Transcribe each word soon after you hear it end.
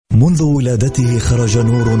منذ ولادته خرج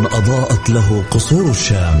نور أضاءت له قصور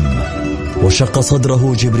الشام، وشق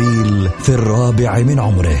صدره جبريل في 4 من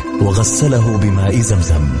عمره وغسله بماء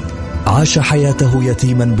زمزم. عاش حياته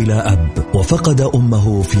يتيما بلا أب، وفقد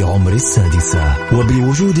أمه في عمر 6،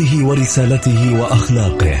 وبوجوده ورسالته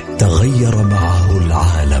وأخلاقه تغير معه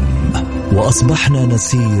العالم، وأصبحنا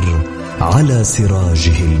نسير على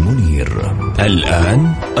سراجه المنير.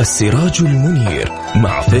 الآن السراج المنير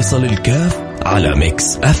مع فيصل الكاف على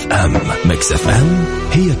ميكس اف ام. ميكس اف ام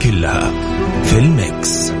هي كلها في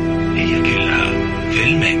الميكس.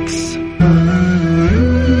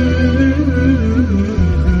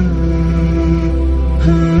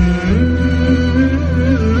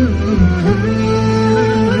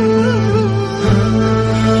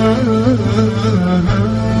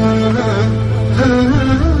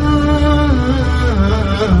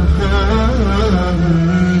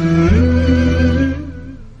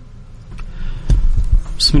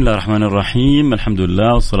 بسم الله الرحمن الرحيم. الحمد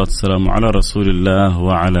لله والصلاة والسلام على رسول الله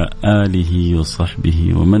وعلى آله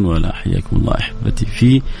وصحبه ومن والاه. حياكم الله أحبتي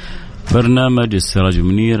في برنامج السراج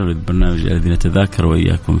المنير، البرنامج الذي نتذاكر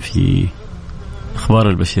وإياكم في أخبار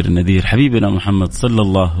البشير النذير حبيبنا محمد صلى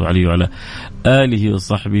الله عليه وعلى آله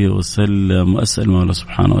وصحبه وسلم. وأسأل الله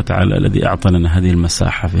سبحانه وتعالى الذي أعطانا هذه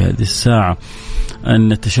المساحة في هذه الساعة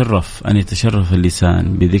أن يتشرف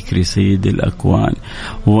اللسان بذكر سيد الأكوان،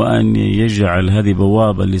 وأن يجعل هذه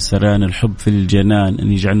بوابة لسران الحب في الجنان،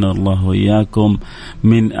 أن يجعلنا الله وإياكم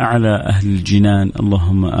من أعلى أهل الجنان،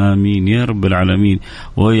 اللهم آمين يا رب العالمين.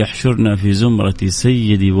 ويحشرنا في زمرة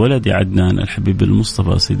سيدي ولد عدنان الحبيب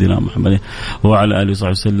المصطفى سيدنا محمد وعلى آله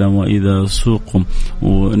وصحبه وسلم. وإذا سوق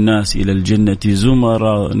الناس إلى الجنة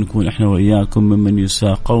زمرا نكون إحنا وإياكم ممن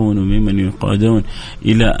يساقون وممن يقادون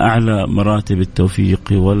إلى أعلى مراتب التوفيق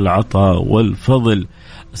والعطاء والفضل.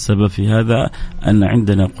 السبب في هذا أن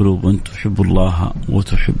عندنا قلوب تحب الله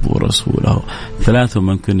وتحب رسوله، 3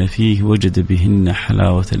 من كن فيه وجد بهن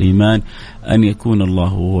حلاوة الإيمان، أن يكون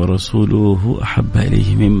الله ورسوله أحب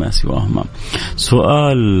إليه مما سواهما.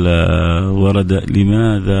 سؤال ورد: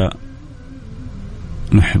 لماذا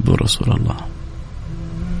نحب رسول الله؟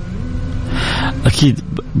 أكيد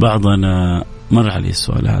بعضنا مر عليه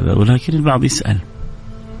السؤال هذا، ولكن البعض يسأل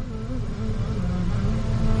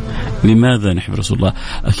لماذا نحب رسول الله؟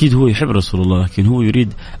 أكيد هو يحب رسول الله، لكن هو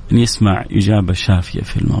يريد أن يسمع إجابة شافية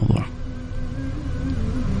في الموضوع.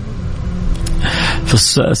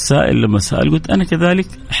 فالسائل لما سأل قلت أنا كذلك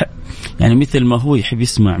يعني مثل ما هو يحب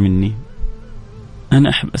يسمع مني أنا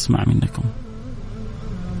أحب أسمع منكم،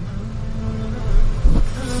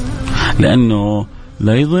 لأنه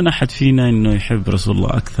لا يظن أحد فينا أنه يحب رسول الله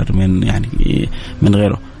أكثر من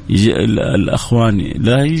غيره. يجي الأخوان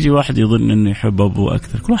لا يجي واحد يظن أنه يحب أبوه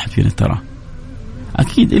أكثر، كل واحد فينا ترى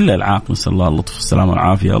أكيد إلا العاق، نسأل الله اللطف والسلام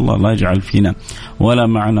والعافية. الله لا يجعل فينا ولا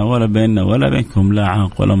معنا ولا بيننا ولا بينكم لا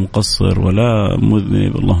عاق ولا مقصر ولا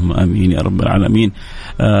مذنب، اللهم آمين يا رب العالمين.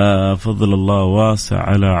 فضل الله واسع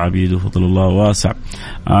على عبيده، فضل الله واسع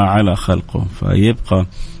على خلقه. فيبقى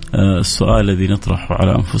السؤال الذي نطرحه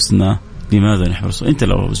على أنفسنا: لماذا نحب رسول الله؟ أنت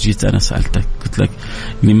لو جيت أنا سألتك قلت لك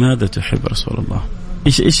لماذا تحب رسول الله،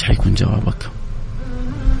 إيش حيكون جوابك؟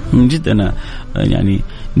 من جد أنا يعني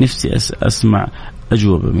نفسي أسمع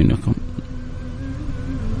أجوبة منكم.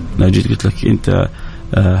 لو جيت قلت لك أنت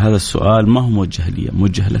هذا السؤال ما هو موجه لي،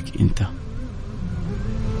 موجه لك أنت،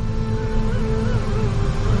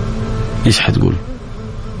 إيش حتقول؟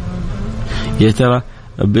 يا ترى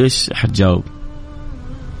بإيش حتجاوب؟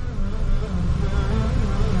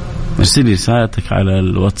 ارسل لي رسالتك على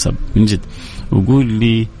الواتساب من جد وقول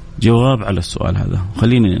لي جواب على السؤال هذا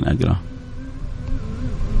وخليني أقرأ.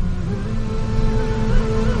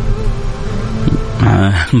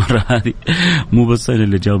 المرة هذه مو بس أنا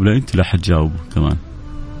اللي جاوب، لا أنت لا حتجاوبوا كمان.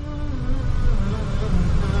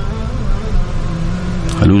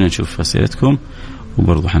 خلونا نشوف أسئلتكم،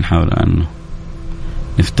 وبرضو حنحاول أن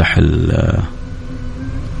نفتح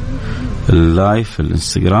اللايف في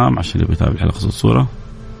الانستغرام عشان اللي بيتابع الحلقة الصورة.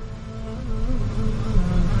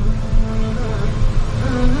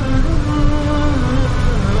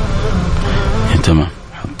 تمام،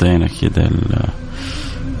 حطينا كده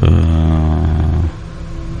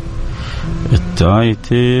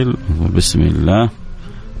التايتل بسم الله،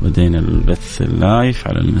 بدينا البث اللايف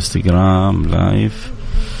على الانستغرام لايف.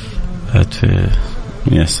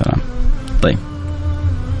 يا سلام. طيب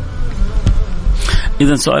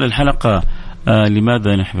إذن سؤال الحلقة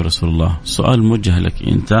لماذا نحب رسول الله؟ سؤال موجه لك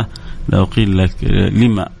أنت. لو قيل لك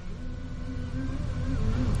لما،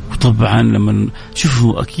 وطبعا لما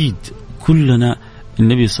شوفوا أكيد كلنا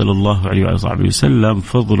النبي صلى الله عليه وصحبه وسلم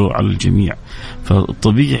فضله على الجميع،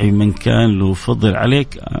 فطبيعي من كان له فضل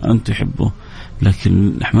عليك أن تحبه.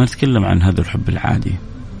 لكن نحن ما نتكلم عن هذا الحب العادي،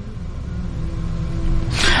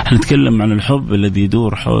 نتكلم عن الحب الذي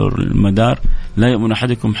يدور حول المدار. لا يؤمن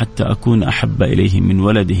أحدكم حتى أكون أحب إليه من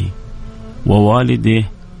ولده ووالده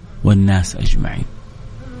والناس أجمعين.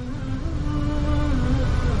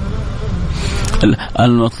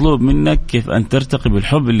 المطلوب منك كيف أن ترتقي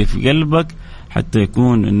بالحب اللي في قلبك حتى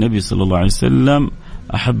يكون النبي صلى الله عليه وسلم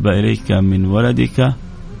أحب إليك من ولدك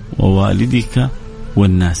ووالدك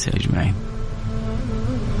والناس أجمعين.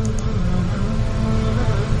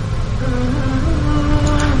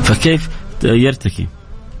 فكيف يرتقي؟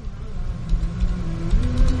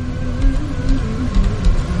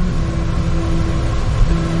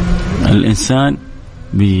 الإنسان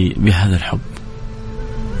بهذا الحب.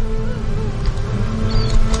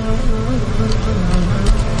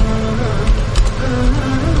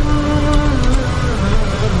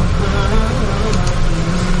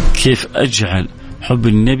 كيف أجعل حب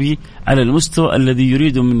النبي على المستوى الذي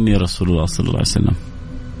يريد مني رسول الله صلى الله عليه وسلم؟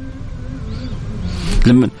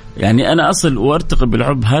 لما يعني أنا أصل وأرتقي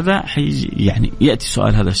بالحب هذا يعني يأتي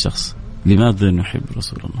سؤال هذا الشخص: لماذا نحب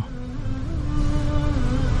رسول الله؟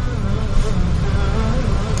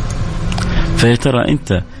 فيا ترى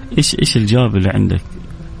أنت إيش الجواب اللي عندك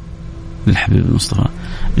للحبيب المصطفى؟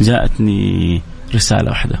 جاءتني رسالة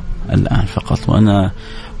واحدة الآن فقط، وأنا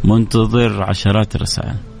منتظر عشرات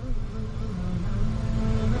الرسائل.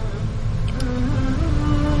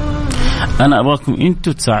 أنا أبغاكم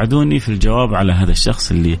أنتوا تساعدوني في الجواب على هذا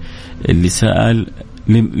الشخص اللي سأل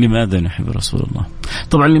لماذا نحب رسول الله.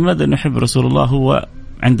 طبعا لماذا نحب رسول الله هو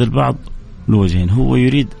عند البعض له وجهين. هو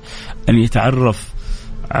يريد أن يتعرف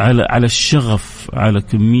على الشغف، على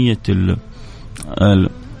كمية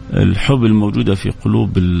الحب الموجودة في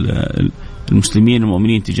قلوب المسلمين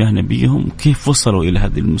المؤمنين تجاه نبيهم، كيف وصلوا إلى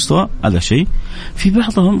هذا المستوى. هذا شيء. في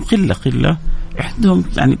بعضهم قلة عندهم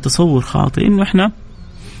يعني تصور خاطئ إنه إحنا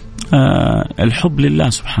الحب لله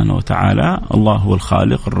سبحانه وتعالى. الله هو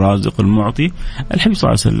الخالق الرازق المعطي. الحبيب صلى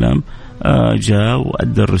الله عليه وسلم جاء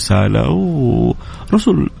وأدى الرسالة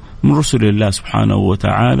ورسول من رسل الله سبحانه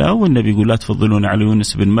وتعالى. والنبي يقول: لا تفضلون على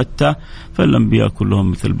يونس بن متى، فالأنبياء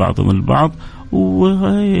كلهم مثل بعضهم البعض.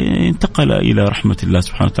 وانتقل إلى رحمة الله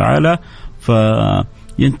سبحانه وتعالى،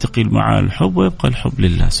 فينتقل مع الحب ويبقى الحب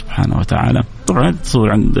لله سبحانه وتعالى. طبعا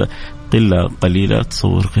التصور عند قلة قليلة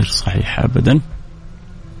تصور غير صحيح أبدا،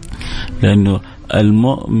 لأنه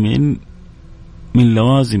المؤمن من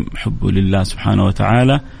لوازم حبه لله سبحانه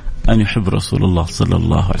وتعالى أن يحب رسول الله صلى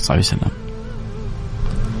الله عليه وسلم،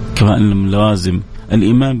 كما أن من لوازم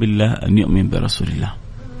الإيمان بالله أن يؤمن برسول الله.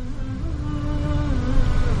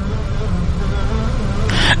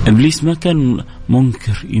 إبليس ما كان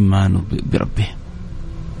منكر إيمانه بربه.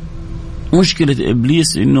 مشكلة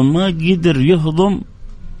إبليس إنه ما قدر يهضم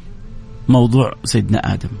موضوع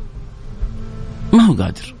سيدنا آدم، ما هو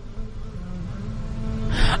قادر.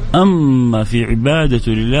 أما في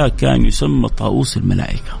عبادته لله كان يسمى طاووس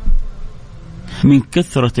الملائكة من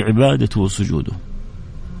كثرة عبادته وسجوده،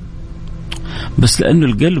 بس لأن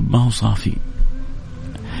القلب ما هو صافي،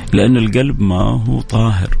 لأن القلب ما هو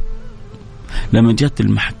طاهر. لما جاءت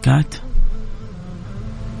المحكات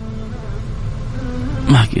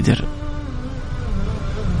ما قدر.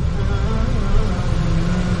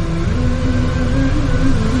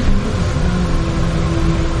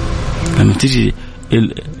 لما تجي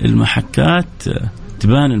المحكات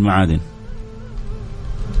تبان المعادن.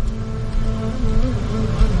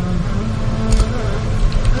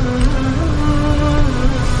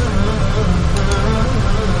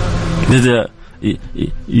 بدأ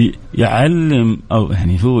يعلم أو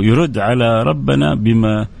يعني هو يرد على ربنا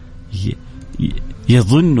بما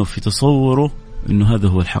يظن في تصوره إنه هذا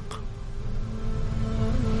هو الحق.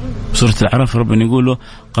 سورة الأعراف ربنا يقول له: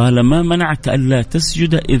 قال ما منعك ألا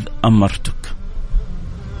تسجد إذ أمرتك.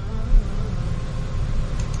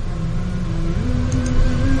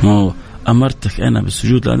 ما أمرتك أنا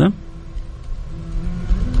بالسجود لآدم؟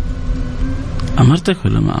 أمرتك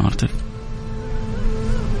ولا ما أمرتك؟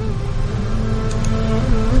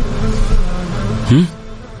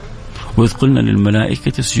 وإذ قلنا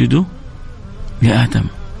للملائكة اسجدوا لآدم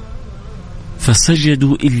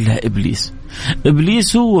فسجدوا إلا إبليس.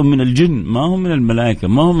 إبليس هو من الجن، ما هو من الملائكة،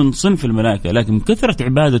 ما هو من صنف الملائكة، لكن من كثرة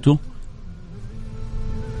عبادته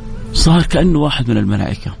صار كأنه واحد من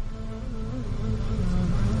الملائكة.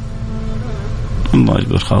 الله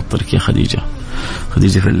يجبر خاطرك يا خديجة.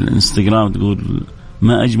 خديجة في الانستغرام تقول: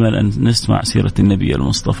 ما أجمل أن نسمع سيرة النبي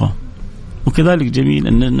المصطفى. وكذلك جميل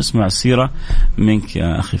أن نسمع السيرة منك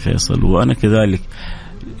يا أخي فيصل. وأنا كذلك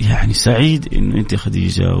يعني سعيد أن أنت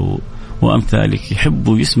خديجة وأمثالك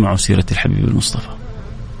يحبوا يسمعوا سيرة الحبيب المصطفى.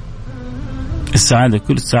 السعادة،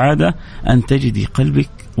 كل السعادة أن تجد قلبك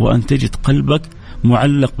وأن تجد قلبك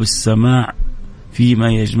معلق بالسماع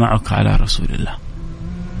فيما يجمعك على رسول الله.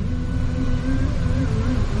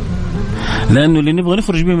 لأنه اللي نبغى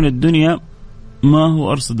نخرج به من الدنيا ما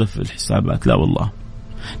هو أرصدة في الحسابات، لا والله.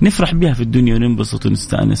 نفرح بها في الدنيا وننبسط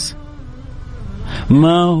ونستأنس،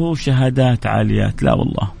 ما هو شهادات عاليات، لا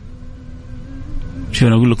والله. شو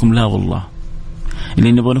أنا أقول لكم؟ لا والله.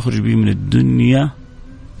 اللي نبغى نخرج به من الدنيا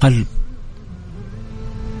قلب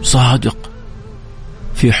صادق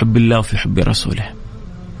في حب الله وفي حب رسوله،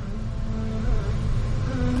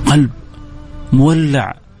 قلب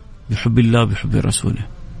مولع بحب الله وبحب رسوله،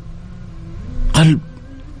 قلب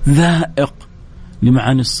ذائق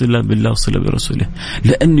لمعاني الصلة بالله والصلة برسوله.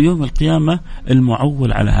 لأن يوم القيامة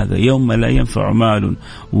المعول على هذا، يوم لا ينفع مال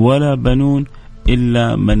ولا بنون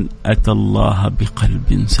إلا من أتى الله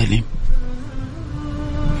بقلب سليم.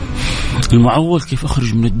 المعول كيف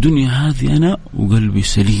أخرج من الدنيا هذه أنا وقلبي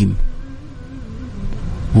سليم،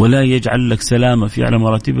 ولا يجعل لك سلامة في أعلى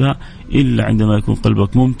مراتبها إلا عندما يكون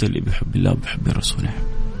قلبك ممتلئ بحب الله وبحب رسوله.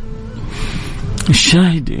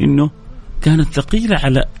 الشاهد إنه كانت ثقيلة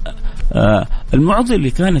على المعضلة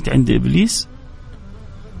اللي كانت عند إبليس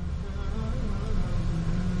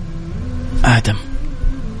آدم.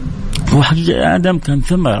 وحقيقة آدم كان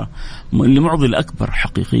ثمرة لمعضلة أكبر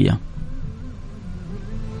حقيقية.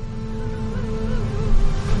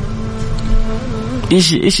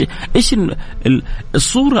 إيش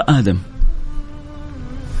الصورة؟ آدم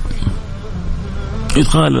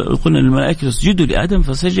قلنا للملائكة اسجدوا لآدم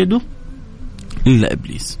فسجدوا إلا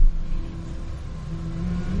إبليس.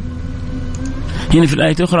 هنا في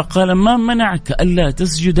الآية الأخرى قال ما منعك ألا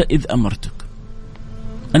تسجد إذ أمرتك.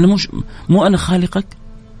 أنا مو أنا خالقك،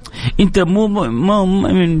 أنت مو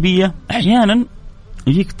مؤمن بي. أحيانا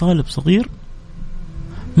يجيك طالب صغير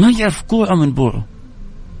ما يعرف كوعه من بوعه،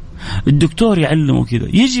 الدكتور يعلمه كذا،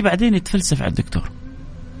 يجي بعدين يتفلسف على الدكتور.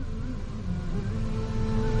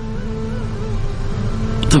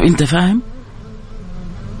 طب أنت فاهم؟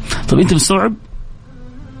 طب أنت مستوعب؟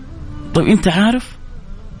 طب أنت عارف؟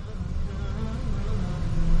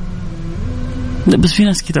 بس في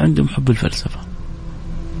ناس كده عندهم حب الفلسفة.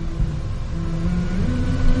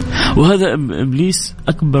 وهذا إبليس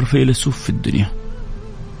أكبر فيلسوف في الدنيا،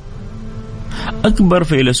 أكبر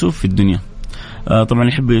فيلسوف في الدنيا. طبعا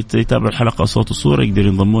يحب يتابع الحلقة صوت وصورة يقدر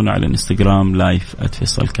ينضمونا على الانستغرام لايف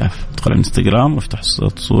 @فيصل_كاف. ادخل على الانستغرام وافتح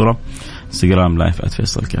صوت وصورة انستغرام لايف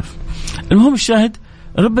 @فيصل_كاف. المهم الشاهد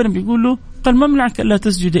ربنا بيقول له قال ما منعك ألا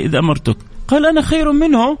تسجد إذا أمرتك؟ قال أنا خير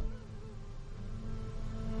منه،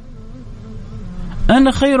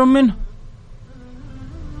 أنا خير منه.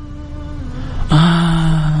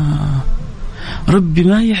 ربي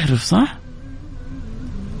ما يعرف، صح؟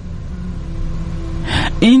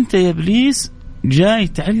 أنت يا إبليس جاي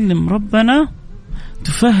تعلم ربنا،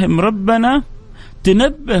 تفهم ربنا،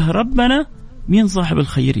 تنبه ربنا مين صاحب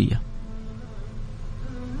الخيرية.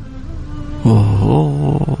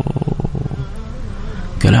 أوه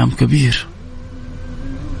كلام كبير.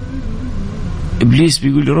 إبليس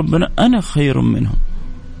بيقول لربنا أنا خير منهم،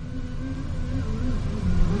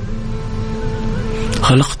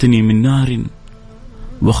 خلقتني من نار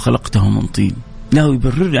وخلقته من طين. لا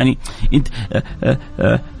يبرر يعني انت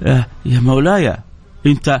يا مولاي،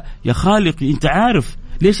 انت يا خالقي، انت عارف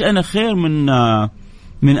ليش انا خير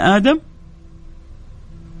من آدم؟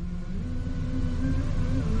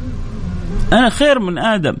 انا خير من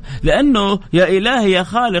آدم لانه يا الهي يا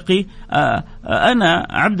خالقي انا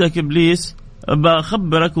عبدك ابليس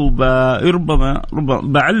بخبرك وربما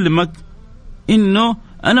بعلمك انه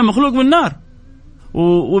انا مخلوق من نار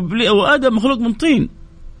وآدم مخلوق من طين،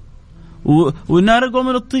 والنار أقوى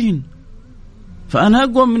من الطين، فأنا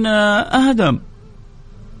أقوى من آدم.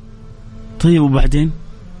 طيب وبعدين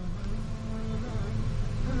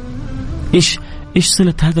إيش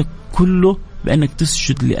صلة هذا كله بأنك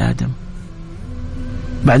تسجد لآدم؟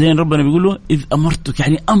 بعدين ربنا بيقول له إذ أمرتك،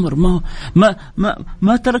 يعني أمر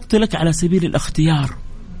ما تركت لك على سبيل الاختيار،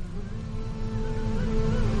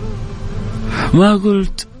 ما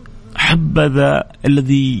قلت حبذا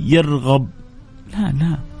الذي يرغب،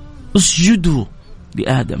 لا اسجدوا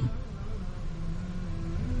لآدم.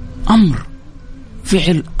 أمر،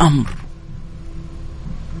 فعل أمر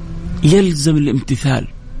يلزم الامتثال.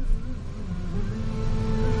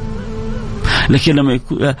 لكن لما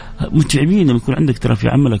يكون متعبين، لما يكون عندك ترى في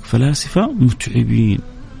عملك فلاسفة متعبين،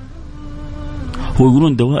 هو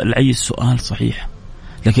يقولون دواء العي السؤال، صحيح،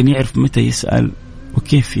 لكن يعرف متى يسأل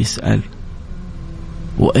وكيف يسأل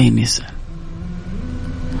وأين يسأل.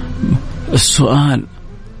 السؤال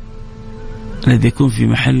الذي يكون في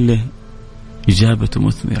محله إجابة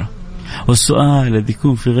مثمرة. والسؤال الذي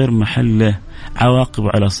يكون في غير محله عواقب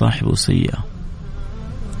على صاحبه سيئة.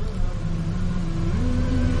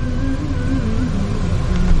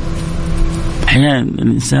 أحيانا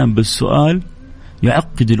الإنسان بالسؤال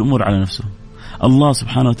يعقد الأمور على نفسه. الله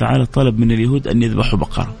سبحانه وتعالى طلب من اليهود أن يذبحوا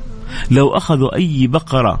بقرة، لو أخذوا أي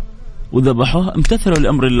بقرة وذبحوها امتثلوا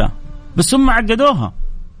لأمر الله، بس هم عقدوها.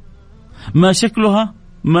 ما شكلها،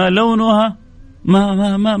 ما لونها،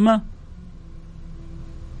 ما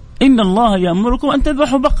إن الله يأمركم أن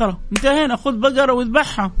تذبحوا بقرة، انتهينا، خذ بقرة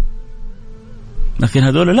واذبحها. لكن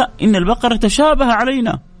هذول لا، إن البقرة تشابه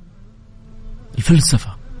علينا. الفلسفة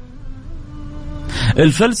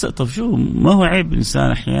طب شو، ما هو عيب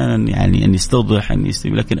الإنسان أحيانا يعني أن يستوضح، أن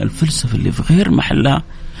يستوي، لكن الفلسفة اللي في غير محلها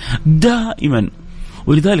دائما.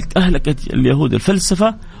 ولذلك أهلكت اليهود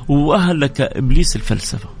الفلسفة، وأهلك إبليس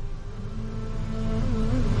الفلسفة.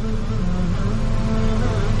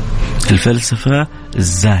 الفلسفة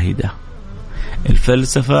الزاهدة،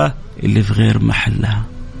 الفلسفة اللي في غير محلها،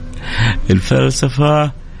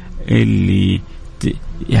 الفلسفة اللي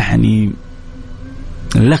يعني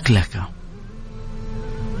لكلكة.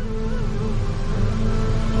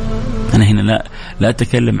 أنا هنا لا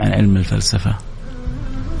أتكلم عن علم الفلسفة،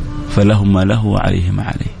 فله ما له وعليه ما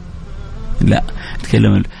عليه. لا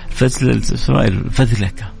أتكلم الفلسفة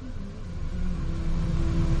الفذلكة،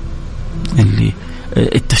 اللي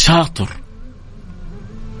التشاطر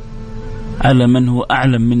على من هو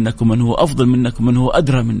أعلم منك ومن هو أفضل منك ومن هو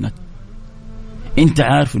أدرى منك. أنت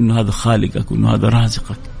عارف أنه هذا خالقك وأنه هذا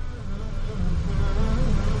رازقك،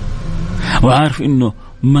 وعارف أنه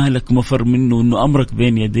مالك مفر منه وأنه أمرك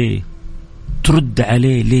بين يديه، ترد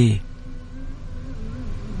عليه ليه؟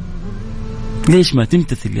 ليش ما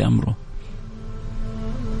تمتثل لأمره؟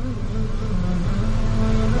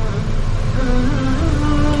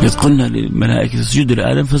 إذ قلنا للملائكة اسجدوا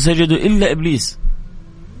لآدم فسجدوا إلا إبليس.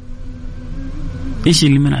 إيش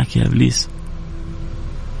اللي منعك يا إبليس؟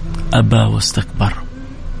 أبى واستكبر.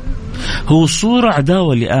 هو صورة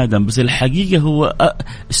عداوة لآدم، بس الحقيقة هو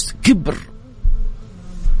كبر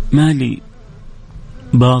مالي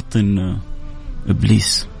باطن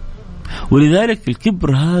إبليس. ولذلك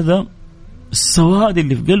الكبر هذا، السواد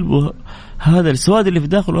اللي في قلبه هذا، السواد اللي في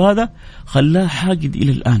داخله هذا، خلاه حاقد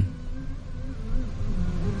إلى الآن.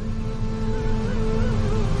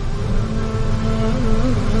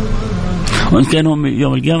 وإن كان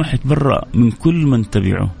يوم القيامة حيتبرأ من كل من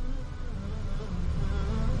تبعه،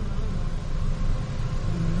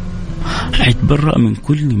 حيتبرأ من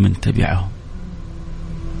كل من تبعه.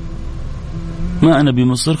 ما أنا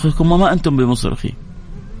بمصرخكم وما أنتم بمصرخي،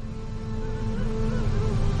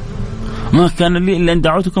 ما كان لي إلا أن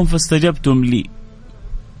دعوتكم فاستجبتم لي.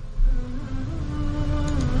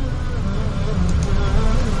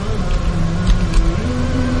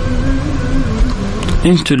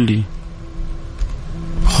 أنتوا اللي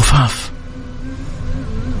خفاف،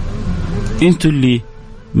 أنتوا اللي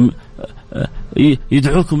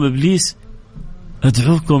يدعوكم إبليس،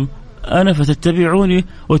 أدعوكم أنا فتتبعوني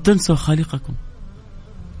وتنسوا خالقكم.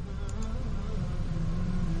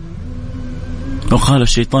 وقال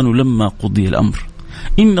الشيطان لما قضي الأمر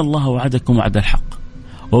إن الله وعدكم وعد الحق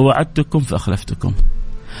ووعدتكم فأخلفتكم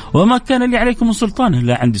وما كان لي عليكم سلطان.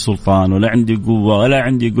 لا عندي سلطان ولا عندي قوة ولا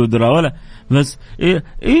عندي قدرة ولا، بس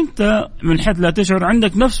أنت من حيث لا تشعر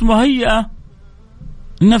عندك نفس مهيئة،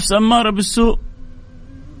 نفس أمارة بالسوء.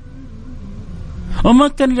 وما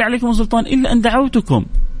كان لي عليكم سلطان إلا أن دعوتكم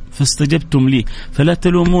فاستجبتم لي فلا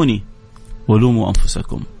تلوموني ولوموا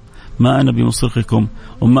أنفسكم ما أنا بمصرخكم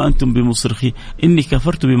وما أنتم بمصرخي إني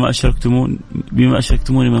كفرت بما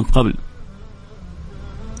أشركتموني من قبل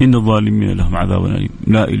إن الظالمين لهم عذاب أليم.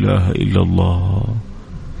 لا إله إلا الله.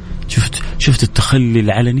 شفت التخلي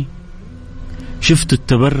العلني، شفت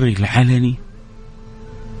التبري العلني.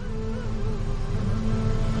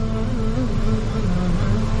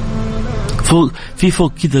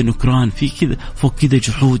 فوق كذا نكران، في كذا فوق كذا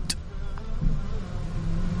جحود.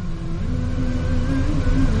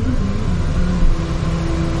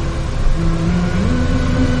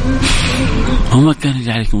 وما كان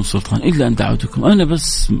لي عليكم سلطان إلا أن دعوتكم. أنا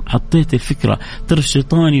بس حطيت الفكرة. ترى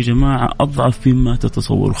الشيطان يا جماعة أضعف مما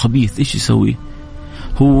تتصور، خبيث. إيش يسوي؟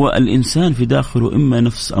 هو الإنسان في داخله إما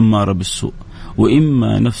نفس أمارة بالسوء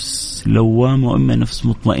وإما نفس لوامة وإما نفس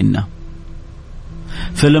مطمئنة.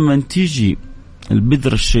 فلما تيجي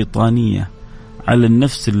البذرة الشيطانية على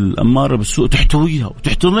النفس الأمارة بالسوء تحتويها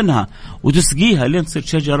وتحتضنها وتسقيها لين تصير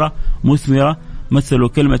شجرة مثمرة. مثل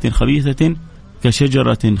كلمة خبيثة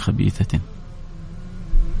كشجرة خبيثة.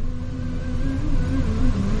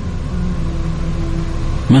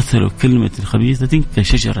 مثل كلمة خبيثة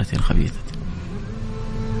كشجرة خبيثة.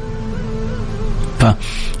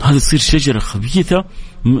 فهذا تصير شجرة خبيثة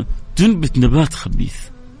تنبت نبات خبيث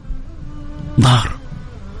ضار.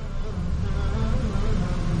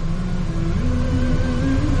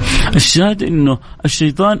 الشاهد انه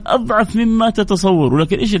الشيطان اضعف مما تتصور،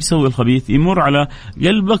 ولكن ايش يسوي الخبيث؟ يمر على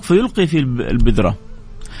قلبك فيلقي في البذرة.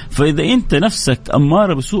 فاذا انت نفسك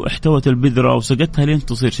اماره بسوء احتوت البذرة وسقتها لين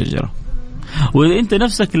تصير شجرة. واذا انت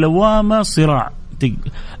نفسك لوامة صراع،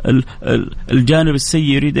 الجانب السيء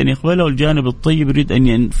يريد ان يقبلها والجانب الطيب يريد ان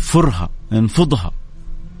ينفضها.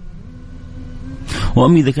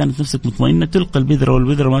 وأمي إذا كانت نفسك مطمئنة تلقى البذرة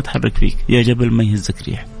والبذرة ما تحرك فيك. يا جبل ما يهزك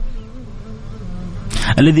ريح.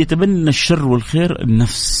 الذي يتبنى الشر والخير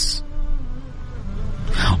النفس.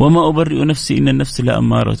 وما أبرئ نفسي إن النفس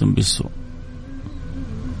لأمارة بالسوء.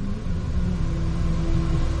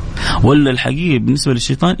 ولا الحقيقة بالنسبة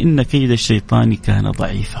للشيطان إن كيد الشيطان كان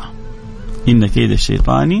ضعيفا. إن كيد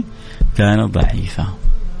الشيطان كان ضعيفا.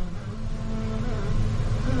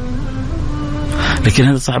 لكن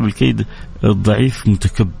هذا صاحب الكيد الضعيف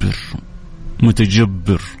متكبر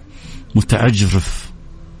متجبر متعجرف،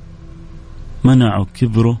 منع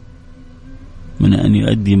كبره من أن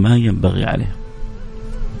يؤدي ما ينبغي عليه.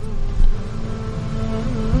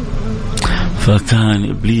 فكان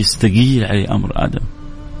إبليس ثقيل عليه أمر آدم.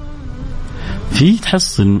 في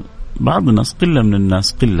تحصل بعض الناس، قلة من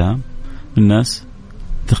الناس، قلة من الناس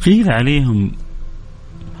ثقيل عليهم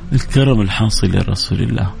الكرم الحاصل لرسول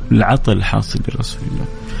الله، العطاء الحاصل لرسول الله،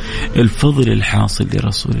 الفضل الحاصل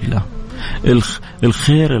لرسول الله،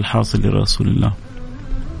 الخير الحاصل لرسول الله،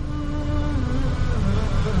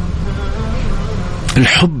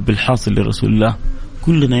 الحب الحاصل لرسول الله.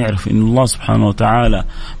 كلنا يعرف أن الله سبحانه وتعالى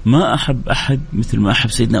ما أحب أحد مثل ما أحب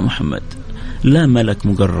سيدنا محمد. لا ملك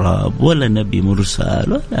مقرب ولا نبي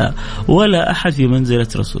مرسل ولا أحد في منزلة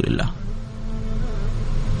رسول الله.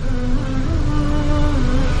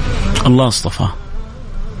 الله اصطفى،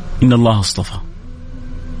 إن الله اصطفى،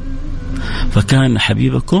 فكان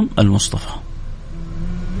حبيبكم المصطفى،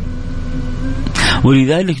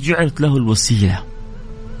 ولذلك جعلت له الوسيلة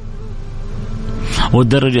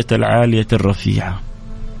والدرجة العالية الرفيعة.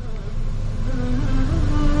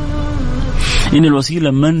 إن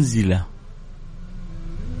الوسيلة منزلة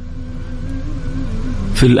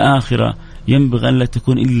في الآخرة ينبغي أن لا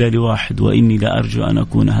تكون إلا لواحد، وإني لا أرجو أن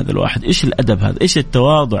أكون هذا الواحد. إيش الأدب هذا؟ إيش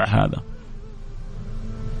التواضع هذا؟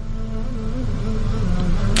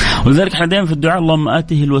 ولذلك احنا دائما في الدعاء اللهم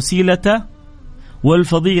آته الوسيلة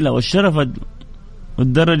والفضيلة والشرف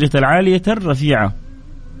والدرجة العالية الرفيعة.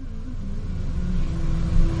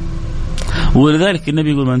 ولذلك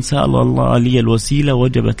النبي يقول من سأل الله لي الوسيلة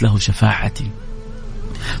وجبت له شفاعتي.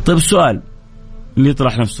 طيب السؤال اللي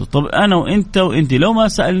يطرح نفسه، طب أنا وإنت لو ما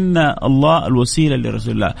سألنا الله الوسيلة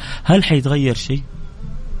لرسول الله هل حيتغير شيء؟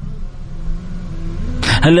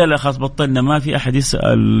 هل لا خلاص بطلنا ما في أحد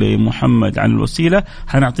يسأل محمد عن الوسيلة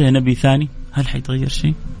حنعطيها نبي ثاني؟ هل حيتغير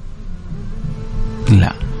شيء؟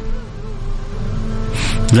 لا،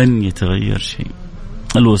 لن يتغير شيء.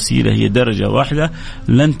 الوسيلة هي درجة واحدة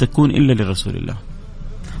لن تكون إلا لرسول الله.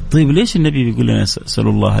 طيب ليش النبي بيقول لنا سأل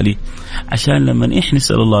الله لي؟ عشان لما إحنا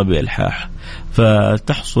نسأل الله بإلحاح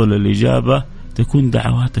فتحصل الإجابة تكون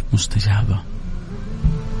دعواتك مستجابة.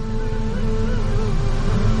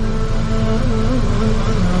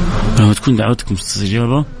 لما تكون دعوتك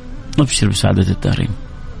مستجابة أبشر بسعادة الدارين.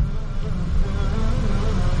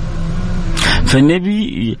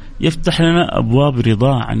 فالنبي يفتح لنا أبواب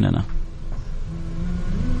رضا عننا.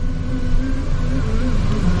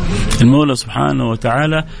 المولى سبحانه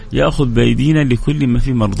وتعالى يأخذ بأيدينا لكل ما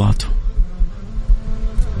في مرضاته.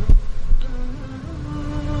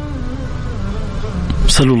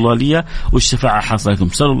 صلوا الله لي والشفاعة حاصلة لكم،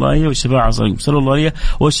 صلوا الله لي والشفاعة حاصلة لكم، صلوا الله لي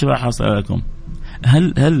والشفاعة حاصلة لكم.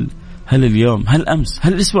 هل اليوم، هل أمس،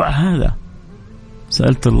 هل الأسبوع هذا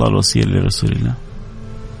سألت الله الوسيلة لرسول الله؟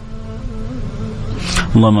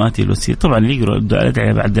 اللهم آتي الوسيلة. طبعا اللي يقرأ الدعاء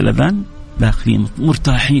الأدعية بعد الأذان داخلين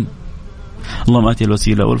مرتاحين. اللهم آتي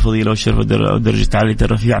الوسيلة والفضيلة والشرف والدرجة العالية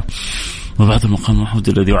الرفيعة وبعث المقام المحمود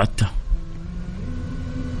الذي وعدته،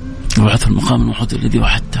 وبعث المقام المحمود الذي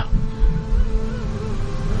وعدته،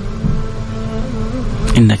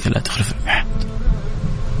 إنك لا تخلف الميعاد.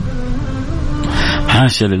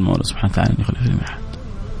 حاشا للمولى سبحانه وتعالى أن يخلف الميعاد.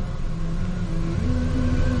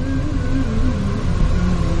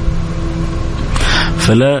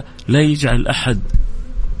 فلا يجعل أحد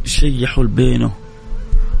شيء يحول بينه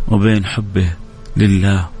وبين حبه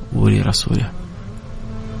لله ولرسوله.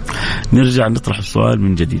 نرجع نطرح السؤال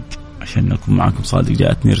من جديد عشان نكون معكم صادق.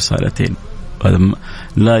 جاءتني رسالتين وهذا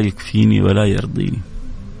لا يكفيني ولا يرضيني.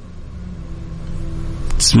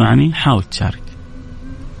 تسمعني؟ حاول تشارك.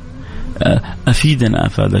 أفيدنا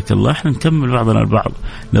أفادك الله. احنا نكمل بعضنا البعض.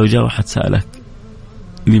 لو جاء واحد سألك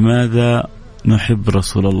لماذا نحب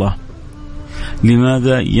رسول الله،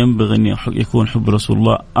 لماذا ينبغي أن يكون حب رسول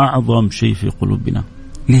الله أعظم شيء في قلوبنا،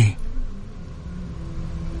 ليه؟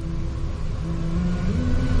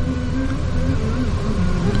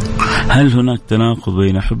 هل هناك تناقض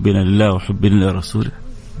بين حبنا لله وحبنا لرسوله؟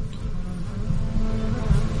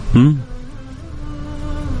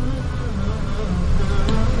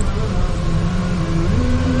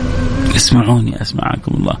 اسمعوني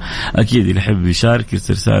أسمعكم الله. أكيد اللي يحب يشارك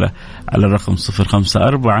يرسل رسالة على الرقم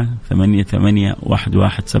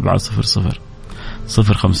 054-88-11700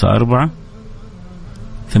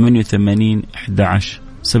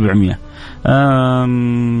 054-88-11700.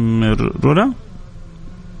 رولا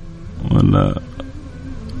ولا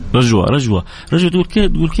رجوة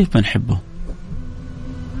تقول كيف ما نحبه،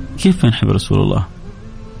 كيف ما نحب رسول الله؟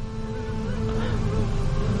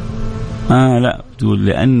 لا تقول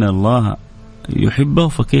لأن الله يحبه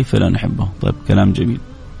فكيف لا نحبه. طيب كلام جميل،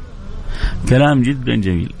 كلام جدا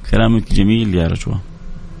جميل، كلامك جميل يا رجوة.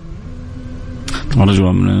 طبعا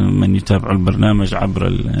رجوة من يتابع البرنامج عبر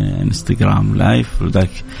الانستغرام لايف،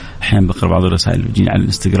 ولذلك أحيانا بقرأ بعض الرسائل اللي بتجيني على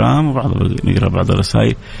الانستغرام، نقرأ بعض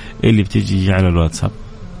الرسائل اللي بتجي على الواتساب.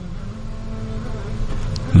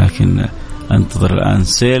 لكن انتظر الآن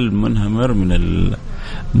سيل منهمر من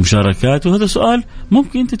المشاركات، وهذا سؤال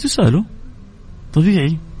ممكن أنت تسأله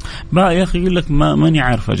طبيعي. بقى يا أخي يقول لك ماني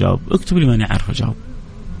عارف أجاوب، اكتب لي ماني عارف أجاوب،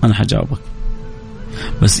 أنا حجاوبك.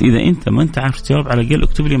 بس إذا أنت ما أنت عارف تجاوب على الأقل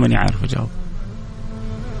اكتب لي ماني عارف أجاوب.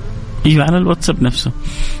 على الواتساب نفسه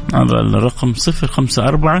على الرقم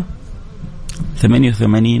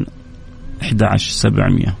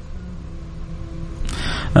 054-88-11700.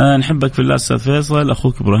 نحبك في الله أستاذ فيصل،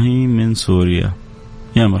 أخوك إبراهيم من سوريا.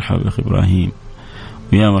 يا مرحبا أخي إبراهيم،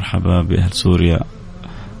 ويا مرحبا بأهل سوريا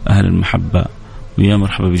أهل المحبة، ويا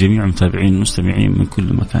مرحبا بجميع المتابعين والمستمعين من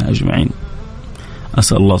كل مكان أجمعين.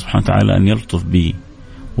 أسأل الله سبحانه وتعالى أن يلطف بي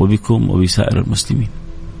وبكم وبسائر المسلمين،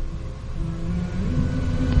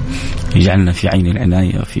 يجعلنا في عين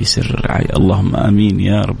العناية وفي سر الرعاية، اللهم آمين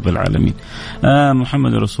يا رب العالمين.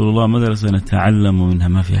 محمد رسول الله مدرسة نتعلم منها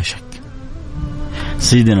ما فيها شك.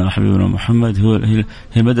 سيدنا وحبيبنا محمد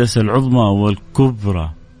هي المدرسة العظمى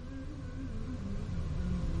والكبرى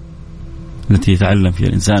التي يتعلم فيها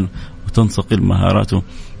الإنسان وتنصقل مهاراته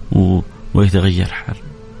ويتغير حاله.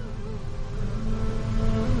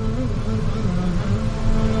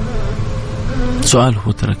 سؤال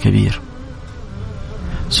هو ترى كبير،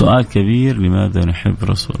 سؤال كبير، لماذا نحب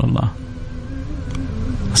رسول الله؟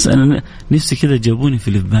 بس أنا نفسي كذا جابوني في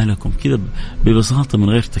اللي في بالكم كذا ببساطة من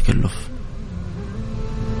غير تكلف.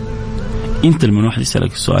 أنت لما واحد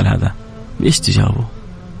يسألك السؤال هذا بإيش تجاوبه؟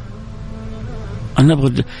 أنا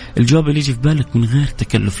أبغى الجواب اللي يجي في بالك من غير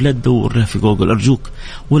تكلف، لا تدور في جوجل أرجوك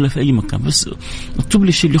ولا في أي مكان، بس اكتب لي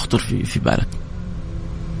الشيء اللي يخطر في بالك.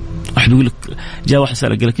 أحد يقول لك جاء واحد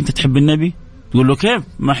سألك قال لك أنت تحب النبي؟ تقول له كيف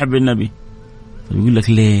ما أحب النبي؟ يقول لك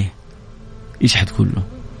ليه؟ إيش حتقول له؟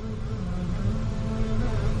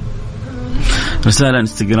 رسالة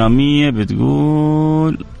انستغرامية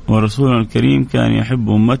بتقول ورسولنا الكريم كان يحب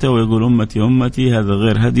أمته ويقول أمتي أمتي، هذا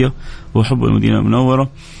غير هديه وحب المدينة المنورة.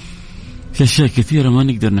 في أشياء كثيرة ما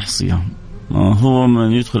نقدر نحصيها. هو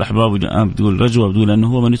من يدخل أحبابه بتقول رجوة بتقول أنه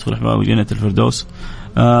هو من يدخل أحبابه جنة الفردوس.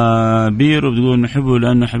 بيرو بتقول نحبه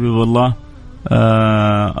لأنه حبيب الله.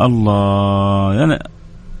 الله أنا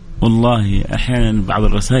والله أحيانا بعض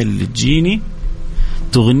الرسائل اللي تجيني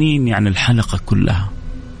تغنيني عن الحلقة كلها،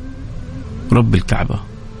 رب الكعبة.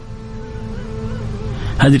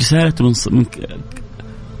 هذه رسالة من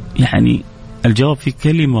يعني الجواب في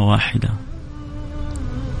كلمة واحدة.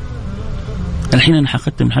 الحين أنا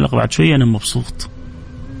حختم الحلقة بعد شوية، أنا مبسوط،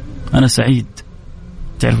 أنا سعيد.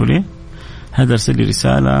 تعرفوا ليه؟ هذا أرسل لي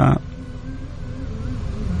رسالة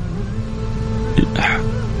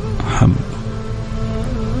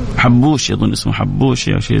حبوشي، أظن اسمه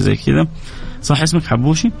حبوشي أو شيء زي كذا، صح اسمك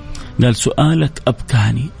حبوشي؟ قال سؤالك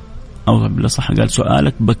أبكاني، أو بالله صح قال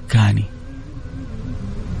سؤالك بكاني.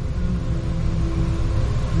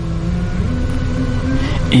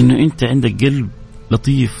 إنه أنت عندك قلب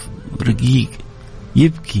لطيف رقيق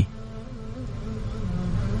يبكي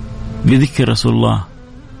بذكر رسول الله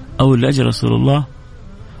أو لأجل رسول الله،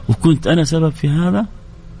 وكنت أنا سبب في هذا.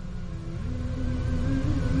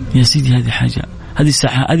 يا سيدي هذه حاجة،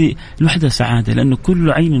 هذه الوحدة سعادة، لأنه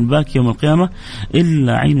كل عين باكي يوم القيامة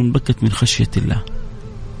إلا عين بكت من خشية الله،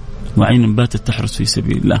 وعين باتت تحرس في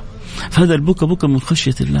سبيل الله. فهذا البكى بكى من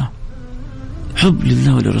خشية الله، حب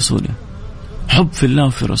لله ولرسوله، حب في الله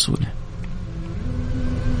وفي رسوله.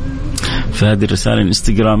 فهذه الرسالة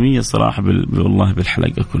الانستغرامية صراحة والله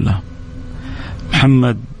بالحلقة كلها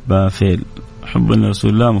محمد بافيل، حبا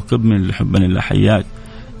لرسول الله مكمل لحبا لله. حياك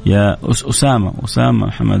يا أسامة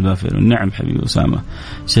محمد بافيل. نعم حبيبي أسامة،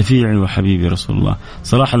 شفيعي وحبيبي رسول الله.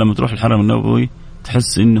 صراحة لما تروح الحرم النبوي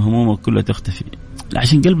تحس إن همومك كلها تختفي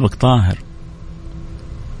عشان قلبك طاهر.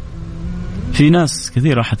 في ناس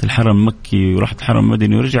كثير راحت الحرم المكي وراحت الحرم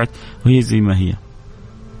المدني ورجعت وهي زي ما هي،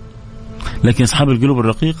 لكن أصحاب القلوب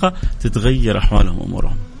الرقيقة تتغير أحوالهم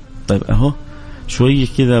وأمورهم. طيب أهو شوية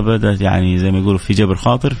كذا بدأت يعني زي ما يقولوا في جبر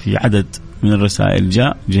خاطر، في عدد من الرسائل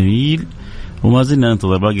جاء جميل وما زلنا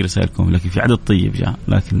ننتظر باقي رسائلكم، لكن في عدد طيب جاء،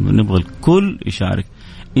 لكن نبغى الكل يشارك.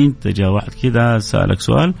 انت جاء واحد كذا سألك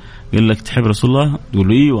سؤال قال لك تحب رسول الله، تقول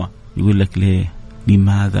له ايوه، يقول لك ليه،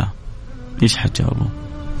 لماذا، ايش حتجاوبه؟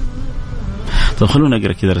 طب خلونا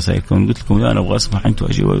نقرأ كذا رسائلكم. قلت لكم انا ابغى اسمع انتم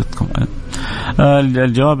اجوبتكم.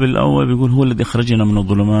 الجواب الاول بيقول هو الذي اخرجنا من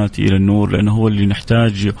الظلمات الى النور، لانه هو اللي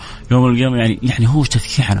نحتاج يوم القيامه، يعني هو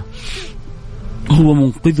شفيعنا، هو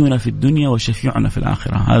منقذنا في الدنيا وشفيعنا في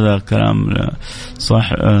الآخرة. هذا كلام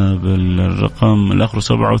صاحب الرقم الآخر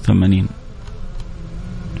 87.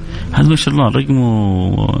 هذا ما شاء الله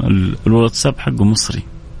رقمه الواتساب حقه مصري،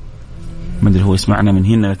 ما أدري هو يسمعنا من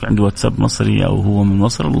هنا لكن عنده واتساب مصري أو هو من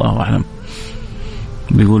مصر الله أعلم.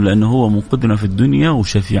 بيقول لأنه هو منقذنا في الدنيا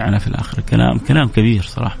وشفيعنا في الآخرة. كلام كبير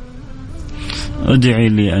صراحة. أدعي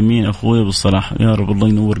لي أمين أخوي بالصلاح، يا رب الله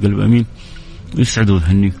ينور قلب أمين يسعده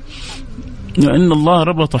ويهنيه، لأن الله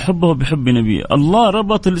ربط حبه بحب نبيه. الله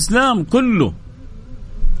ربط الإسلام كله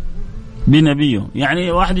بنبيه.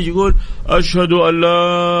 يعني واحد يقول أشهد أن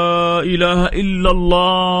لا إله إلا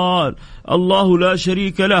الله، الله لا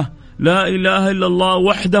شريك له، لا إله إلا الله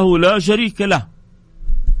وحده لا شريك له،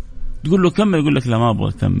 تقول له كمل، يقول لك لا ما أبغى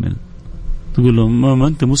أكمل. تقول له ما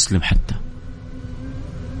أنت مسلم حتى.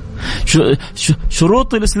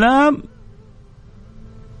 شروط الإسلام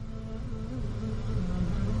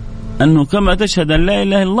أنه كما تشهد أن لا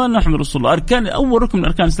إله إلا الله نحن رسول الله. أركان، أول ركن من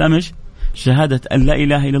أركان الإسلام إيش؟ شهادة أن لا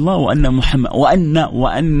إله إلا الله وأن محمد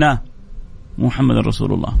وأن محمد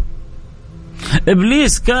رسول الله.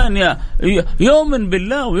 إبليس كان يؤمن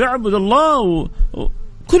بالله ويعبد الله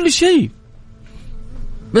وكل شيء،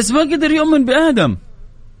 بس ما قدر يؤمن بآدم.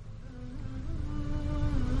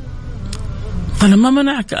 قال ما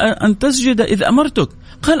منعك أن تسجد إذ أمرتك؟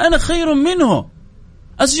 قال أنا خير منه،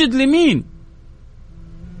 أسجد لمين؟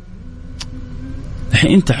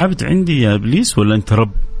 الحين أنت عبد عندي يا إبليس ولا أنت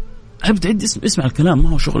رب؟ عبد عندي، اسمع الكلام، ما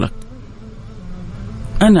هو شغلك.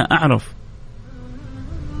 أنا أعرف.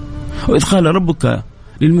 وإذ قال ربك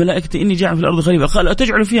للملائكة إني جاعل في الأرض خليفة، قال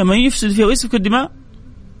أتجعل فيها من يفسد فيها ويسفك الدماء؟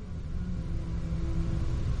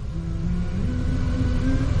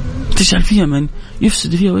 تجعل فيها من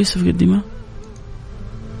يفسد فيها ويسفك الدماء؟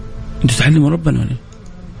 أنتوا تعلموا ربنا ولا؟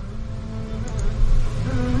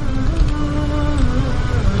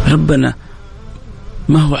 ربنا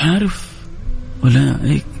ما هو عارف ولا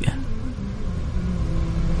هيك؟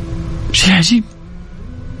 شيء عجيب.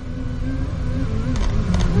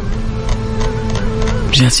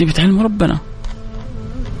 جالسين بيتعلموا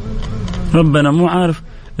ربنا مو عارف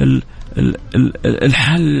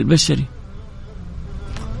الحال البشري.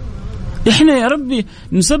 احنا يا ربي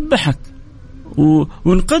نسبحك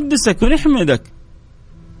ونقدسك ونحمدك،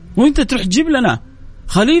 وانت تروح تجيب لنا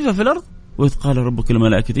خليفة في الأرض. وإذ قال ربك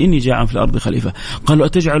للملائكة إني جاعل في الأرض خليفة، قالوا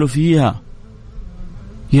أتجعل فيها،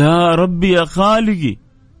 يا ربي يا خالقي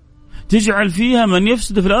تجعل فيها من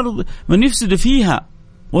يفسد في الأرض، من يفسد فيها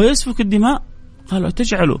ويسفك الدماء؟ قالوا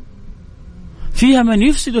أتجعل فيها من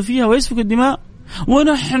يفسد فيها ويسفك الدماء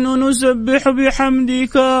ونحن نسبح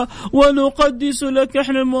بحمدك ونقدس لك.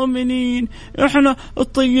 احنا المؤمنين، احنا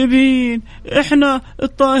الطيبين، احنا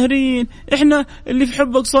الطاهرين، احنا اللي في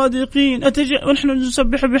حبك صادقين، ونحن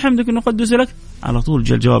نسبح بحمدك ونقدس لك. على طول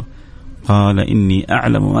جاء الجواب، قال إني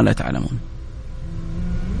أعلم ما لا تعلمون.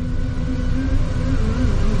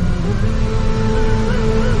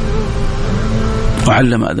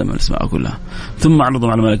 وعلم آدم الأسماء كلها ثم عرضهم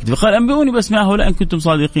على الملائكة فقال أنبئوني بأسماء هؤلاء إن كنتم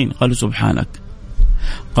صادقين.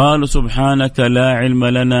 قالوا سبحانك لا علم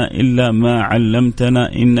لنا إلا ما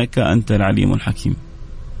علمتنا إنك أنت العليم الحكيم.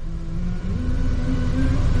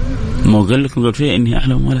 ما قال لكم قبل شيء إني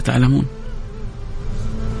أعلم ما لا تعلمون.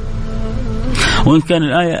 وإن كان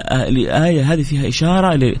الآية هذه فيها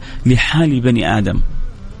إشارة لحال بني آدم،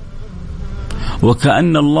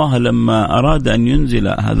 وكأن الله لما أراد أن ينزل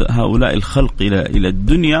هؤلاء الخلق إلى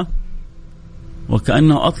الدنيا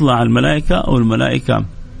وكأنه أطلع الملائكة أو الملائكة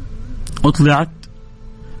أطلعت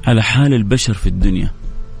على حال البشر في الدنيا،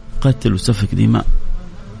 قتل وسفك دماء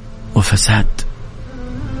وفساد.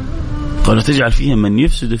 قالوا تجعل فيها من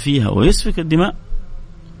يفسد فيها ويسفك الدماء.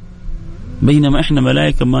 بينما إحنا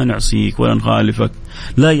ملائكة ما نعصيك ولا نخالفك،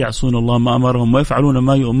 لا يعصون الله ما أمرهم ويفعلون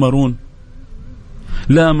ما يؤمرون،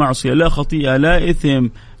 لا معصية لا خطيئة لا إثم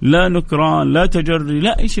لا نكران لا تجري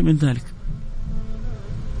لا أي شيء من ذلك،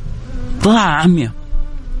 طاعة عمية.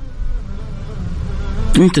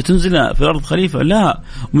 أنت تنزل في الأرض خليفة؟ لا،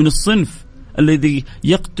 من الصنف الذي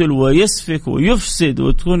يقتل ويسفك ويفسد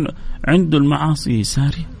وتكون عنده المعاصي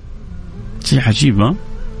سارية. شيء عجيب. ها؟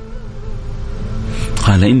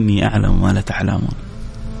 قال إني أعلم ما لا تعلمون.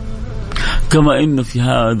 كما إنه في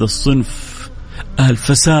هذا الصنف أهل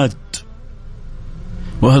فساد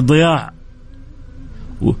وأهل ضياع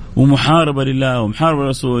ومحاربة لله ومحاربة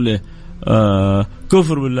رسوله،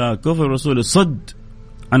 كفر بالله كفر رسوله، صد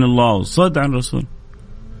عن الله وصد عن رسوله.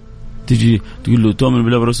 تيجي تقول له تؤمن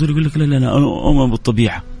بالله ورسوله يقول لك لا لا أنا أؤمن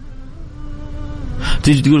بالطبيعة.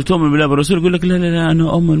 تيجي تقول له تؤمن بالله ورسوله يقول لك لا لا لا أنا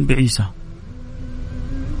أؤمن بعيسى،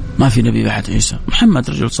 ما في نبي بعد عيسى، محمد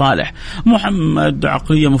رجل صالح، محمد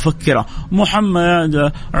عقلية مفكرة،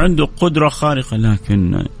 محمد عنده قدرة خارقة،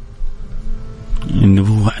 لكن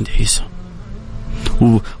النبوة عند عيسى،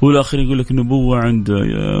 والآخر يقول لك النبوة عند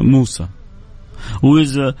موسى.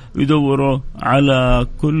 وإذا يدوروا على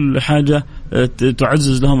كل حاجة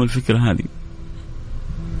تعزز لهم الفكرة هذه.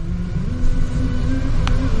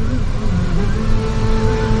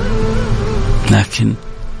 لكن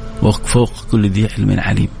فوق كل ذي علم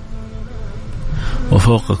عليم،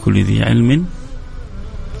 وفوق كل ذي علم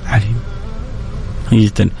عليم.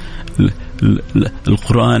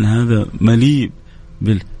 القرآن هذا مليء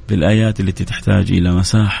بالآيات التي تحتاج إلى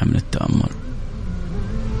مساحة من التأمل.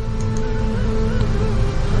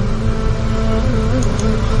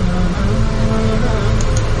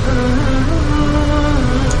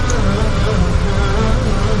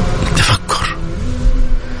 تفكر.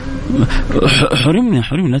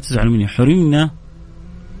 حرمنا لا تزعلوا مني، حرمنا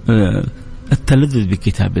التلذذ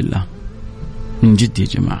بكتاب الله من جد يا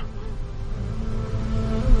جماعة.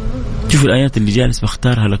 شوفوا الآيات اللي جالس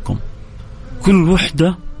بختارها لكم، كل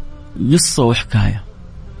وحدة قصة وحكاية.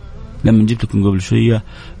 لما جبت لكم قبل شوية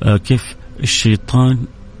كيف الشيطان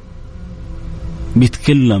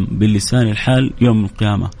بيتكلم باللسان الحال يوم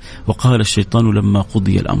القيامة، وقال الشيطان لما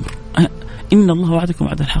قضي الأمر إن الله وعدكم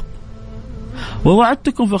وعد الحق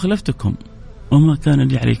ووعدتكم فأخلفتكم وما كان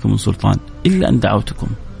لي عليكم من سلطان إلا أن دعوتكم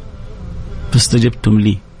فاستجبتم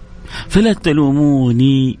لي فلا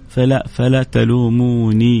تلوموني فلا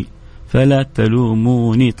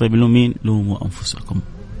تلوموني. طيب لومين؟ لوموا أنفسكم.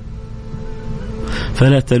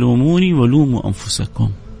 فلا تلوموني ولوموا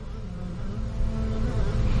أنفسكم،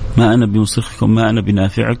 ما أنا بمصرخكم، ما أنا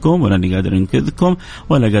بنافعكم، ولا أنا قادر أنقذكم،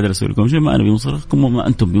 ولا قادر أسوي لكم شيء، ما أنا بمصرخكم وما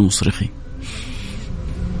أنتم بمصرخي.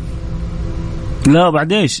 لا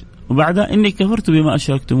بعد إيش؟ وبعد إني كفرت بما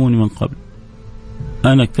أشركتموني من قبل.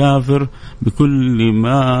 أنا كافر بكل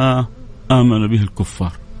ما آمن به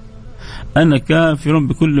الكفار، أنا كافر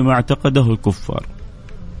بكل ما اعتقده الكفار.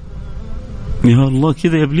 يا الله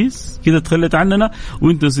كذا يا إبليس، كذا تخلت عننا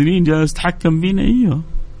وانت سنين جالس تحكم بينا. ايوه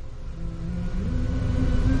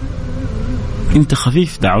انت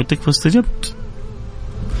خفيف دعوتك فاستجبت،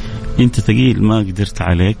 انت ثقيل ما قدرت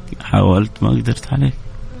عليك، حاولت ما قدرت عليك.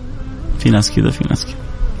 في ناس كذا في ناس كذا.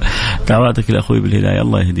 دعواتك لأخوي بالهداية،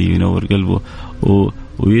 الله يهديه وينور قلبه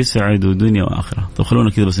ويسعد دنيا وآخرة. طب خلونا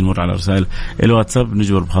كذا بس نمر على رسائل الواتساب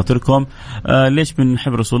نجبر بخاطركم. ليش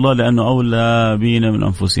بنحب رسول الله؟ لأنه أولى بينا من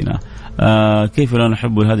أنفسنا. كيف لا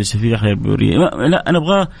نحب هذا الشفيع خير بوريه؟ لا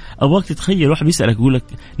أنا أبغاك تتخيل واحد بيسألك يقول لك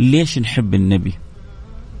ليش نحب النبي،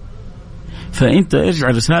 فأنت ارجع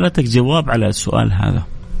رسالتك جواب على السؤال هذا.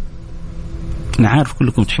 أنا عارف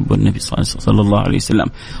كلكم تحبوا النبي صلى الله عليه وسلم،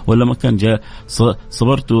 ولا ما كان جاء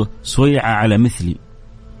صبرت سويعة على مثلي.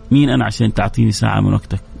 مين أنا عشان تعطيني ساعة من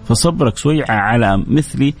وقتك؟ فصبرك سويعة على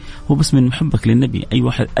مثلي هو بس من محبك للنبي.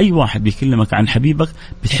 أي واحد بيكلمك عن حبيبك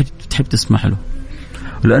بتحب تسمع له،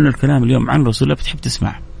 لأن الكلام اليوم عن رسول الله بتحب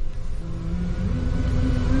تسمع.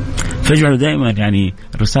 فاجعلوا دائما يعني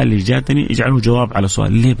الرسالة اللي جاتني اجعله جواب على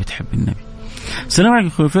سؤال ليه بتحب النبي. السلام عليكم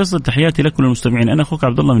أخوي فيصل، تحياتي لكم المستمعين. أنا أخوك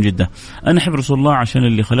عبد الله من جدة. أنا أحب رسول الله عشان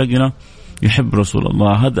اللي خلقنا يحب رسول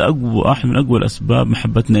الله، هذا أحد من أقوى الأسباب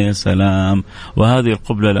محبتنا. يا سلام، وهذه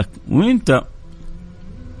القبلة لك. وإنت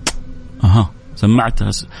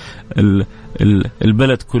سمعتها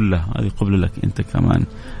البلد كلها، هذه قبلة لك أنت كمان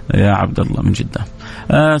يا عبد الله من جدة.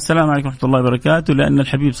 السلام عليكم ورحمة الله وبركاته. لأن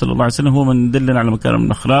الحبيب صلى الله عليه وسلم هو من دلنا على مكارم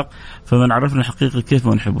الأخلاق، فمن عرفنا الحقيقة كيف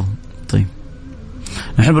ما نحبه. طيب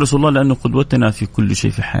نحب رسول الله لأنه قدوتنا في كل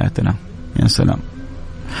شيء في حياتنا. يا سلام.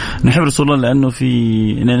 نحب رسول الله لأنه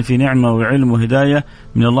في نعمة وعلم وهداية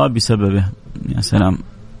من الله بسببه. يا سلام.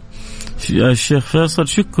 الشيخ فيصل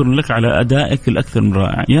شكر لك على أدائك الأكثر من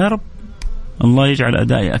رائع. يا رب الله يجعل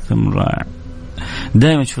أدائي أكثر من رائع.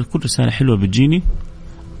 دائما شوف كل رسالة حلوة بتجيني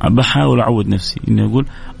بحاول أعود نفسي إني أقول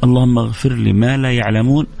اللهم اغفر لي ما لا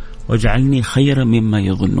يعلمون واجعلني خيرا مما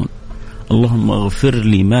يظنون. اللهم اغفر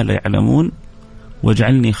لي ما لا يعلمون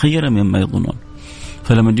واجعلني خيرا مما يظنون.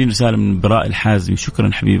 فلما تجيني رسالة من براء الحازمي،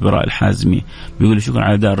 شكرا حبيبي براء الحازمي، بيقول لي شكرا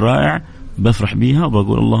على الأداء الرائع، بفرح بيها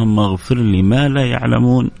وبقول اللهم اغفر لي ما لا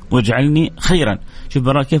يعلمون واجعلني خيرا. شوف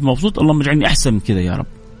براء كيف مبسوط، اللهم اجعلني أحسن من كذا يا رب،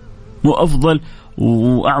 مو أفضل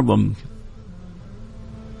وأعظم من كذا.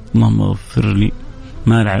 اللهم اغفر لي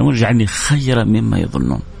ما لا يعلمون واجعلني خيرا مما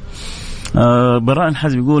يظنون. براء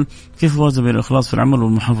الحازم يقول كيف أوازن بين الإخلاص في العمل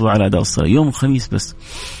والمحافظة على أداء الصلاة؟ يوم الخميس بس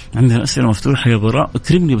عندنا أسئلة مفتوحة يا براء،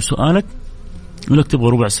 اكرمني بسؤالك، ولك تبغى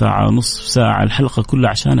ربع ساعة نصف ساعة الحلقة كلها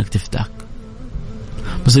عشانك تفتاك.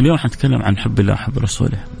 بس اليوم حنتكلم عن حب الله وحب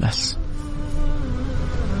رسوله بس،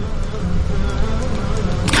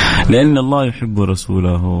 لأن الله يحب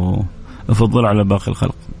رسوله أفضل على باقي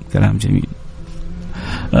الخلق. كلام جميل.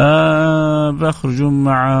 بآخر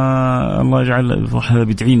جمعة الله يجعل هذا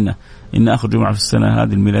بيدعينا إن آخر جمعة في السنة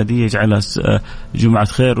هذه الميلادية يجعلها جمعة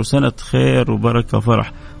خير وسنة خير وبركة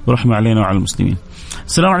وفرح ورحمة علينا وعلى المسلمين.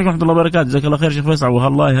 السلام عليكم ورحمة الله وبركاته. جزاك الله خير شيخ فيصل.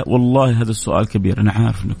 والله هذا السؤال كبير، أنا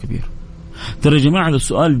عارف إنه كبير ترى يا جماعة، هذا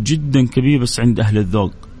السؤال جدا كبير بس عند أهل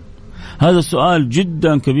الذوق، هذا السؤال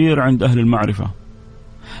جدا كبير عند أهل المعرفة،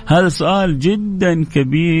 هذا السؤال جدا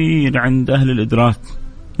كبير عند أهل الإدراك،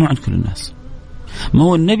 مو عند كل الناس. ما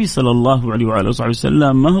هو النبي صلى الله عليه وعلى آله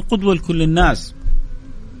وسلم ما هو قدوة لكل الناس.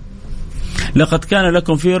 لقد كان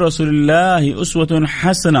لكم في رسول الله أسوة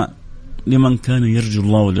حسنة لمن كان يرجو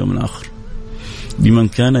الله واليوم الآخر، لمن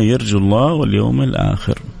كان يرجو الله واليوم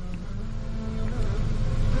الآخر.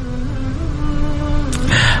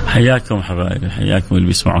 حياكم حبايبي، حياكم اللي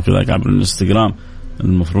بيسمعوا كذا عبر الانستغرام.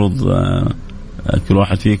 المفروض كل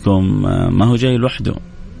واحد فيكم ما هو جاي لوحده،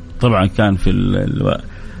 طبعا كان في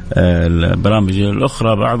البرامج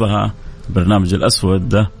الأخرى بعضها برنامج الأسود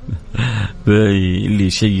ده اللي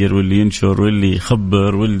يشير واللي ينشر واللي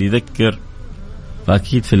يخبر واللي يذكر،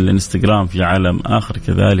 فأكيد في الانستغرام في عالم آخر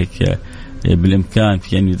كذلك بالإمكان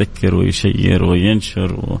في أن يذكر ويشير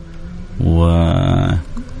وينشر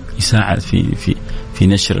ويساعد في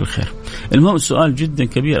نشر الخير. المهم السؤال جدا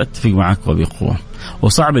كبير، أتفق معك وبقوة،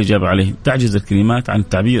 وصعب الإجابة عليه. تعجز الكلمات عن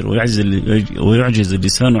التعبير ويعجز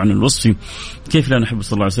اللسان عن الوصف. كيف لا نحب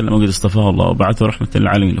صلى الله عليه وسلم وقد اصطفاه الله وبعثه رحمة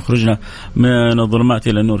للعالمين ليخرجنا من الظلمات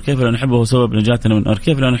إلى النور؟ كيف لا نحبه وهو سبب نجاتنا من النار؟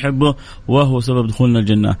 كيف لا نحبه وهو سبب دخولنا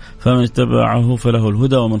الجنة؟ فمن اتبعه فله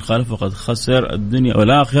الهدى ومن خالفه قد خسر الدنيا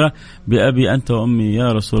والآخرة. بأبي أنت وأمي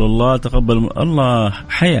يا رسول الله تقبل الله.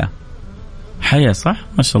 حياة صح؟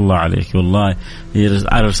 ما شاء الله عليك. والله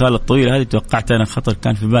على الرسالة الطويلة هذه توقعت أنا خطر،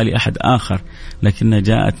 كان في بالي أحد آخر لكنها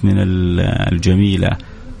جاءت من الجميلة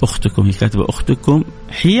أختكم. هي كاتبة أختكم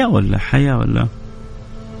حياة ولا حياة ولا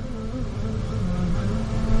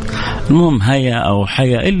المهم هيا أو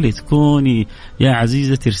حياة اللي تكوني يا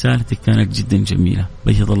عزيزتي. رسالتك كانت جدا جميلة،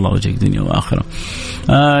 بيض الله وجهك دنيا وآخرة.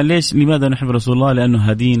 ليش لماذا نحب رسول الله؟ لأنه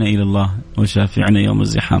هدينا إلى الله وشافعنا يوم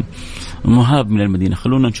الزحام. مهاب من المدينة،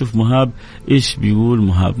 خلونا نشوف مهاب إيش بيقول.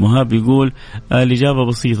 مهاب يقول الإجابة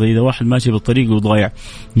بسيطة، إذا واحد ماشي بالطريق وضايع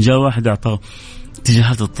جاء واحد أعطاه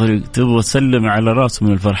اتجاهات الطريق تبغى تسلم على راسه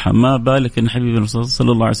من الفرحة، ما بالك أن حبيبنا الرسول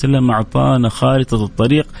صلى الله عليه وسلم أعطانا خارطة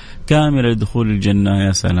الطريق كاملة لدخول الجنة.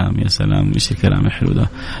 يا سلام يا سلام، إيش الكلام الحلو ده.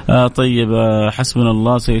 طيب حسبنا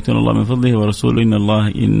الله سيؤتينا الله من فضله ورسوله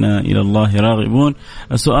إنا إلى الله راغبون.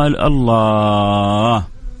 السؤال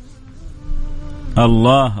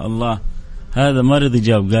الله هذا ما رضي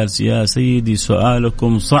جاب، قال يا سيدي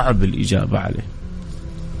سؤالكم صعب الإجابة عليه.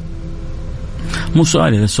 مو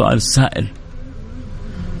سؤالي، هذا سؤال السائل،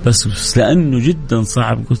 بس لأنه جدا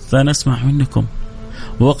صعب قلت أنا أسمع منكم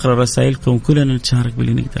وأقرأ رسائلكم كلنا نتشارك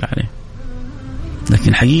باللي نقدر عليه.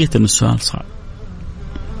 لكن حقيقة أن السؤال صعب،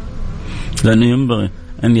 لأنه ينبغي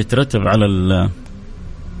أن يترتب على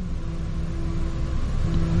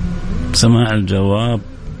سماع الجواب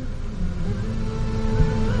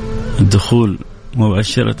الدخول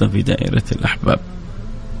مباشرة في دائرة الأحباب.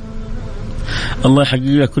 الله يحقق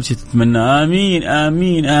لك كل شيء تتمنى. آمين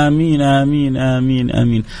آمين آمين آمين آمين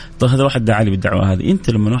آمين. طيب هذا واحد دعا لي بالدعوة هذه، أنت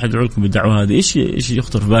لما واحد يدعو لكم بالدعوة هذه إيش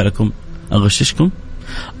يخطر في بالكم؟ أغششكم،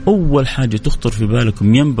 أول حاجة تخطر في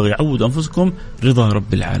بالكم ينبغي عودوا أنفسكم رضا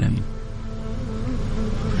رب العالمين.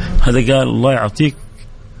 هذا قال الله يعطيك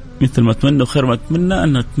مثل ما تمنى وخير ما تمنى،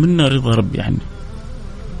 أن أتمنى رضا ربي عني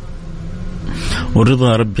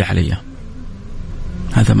ورضا ربي علي،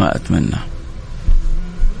 هذا ما أتمنى.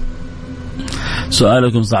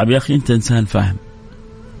 سؤالكم صعب يا أخي، أنت إنسان فاهم،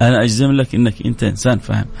 أنا أجزم لك أنك أنت إنسان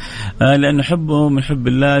فاهم. لأنه حبه من حب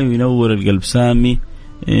الله ينور القلب. سامي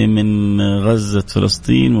من غزة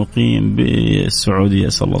فلسطين مقيم بالسعودية.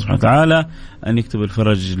 أسأل الله سبحانه وتعالى أن يكتب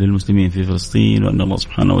الفرج للمسلمين في فلسطين، وأن الله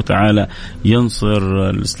سبحانه وتعالى ينصر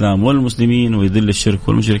الإسلام والمسلمين ويذل الشرك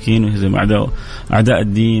والمشركين ويهزم أعداء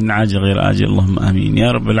الدين عاجل غير آجل، اللهم آمين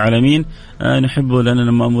يا رب العالمين. نحبه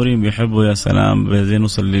لأننا مأمورين بيحبه. يا سلام، بهذه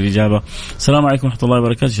نوصل للإجابة. السلام عليكم ورحمة الله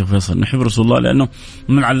وبركاته. شيخ فيصل، نحب رسول الله لأنه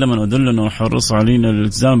من علمنا ودلنا وحرص علينا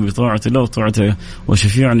الالتزام بطاعة الله وطاعته،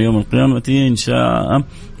 وشفيعنا يوم القيامة إن شاء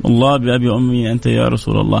الله بأبي وأمي أنت يا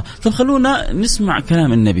رسول الله. طب خلونا نسمع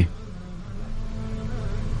كلام النبي،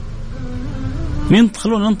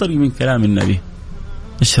 خلونا ننطلق من كلام النبي.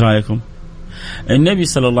 إيش رأيكم؟ النبي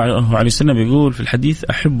صلى الله عليه وسلم يقول في الحديث: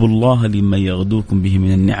 أحب الله لما يغدوكم به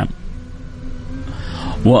من النعم،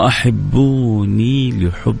 وأحبوني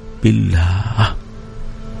لحب الله.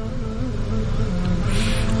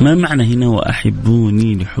 ما معنى هنا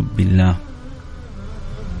وأحبوني لحب الله؟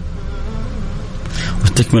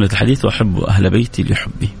 وتكملة الحديث: وأحب أهل بيتي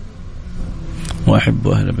لحبي، وأحب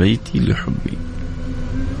أهل بيتي لحبي.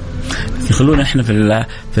 خلونا احنا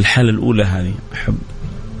في الحالة الأولى هذه،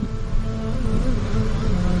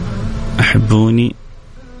 أحبوني،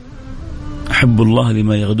 أحب الله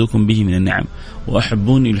لما يغدوكم به من النعم،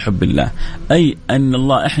 وأحبوني لحب الله. أي أن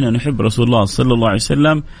الله، إحنا نحب رسول الله صلى الله عليه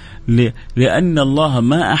وسلم لأن الله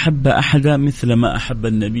ما أحب أحدا مثل ما أحب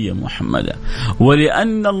النبي محمد،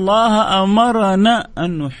 ولأن الله أمرنا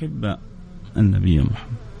أن نحب النبي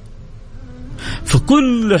محمد.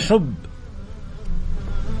 فكل حب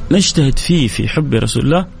نجتهد فيه في حب رسول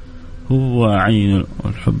الله هو عين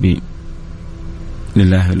الحب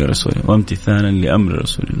لله ولرسوله وامتثالا لأمر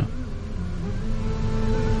رسول الله.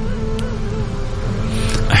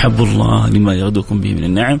 أحب الله لما يغدوكم به من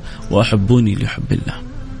النعم، وأحبوني لحب الله.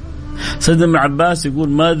 سيدنا ابن عباس يقول: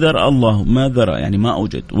 ما ذرأ الله، ما ذرأ يعني ما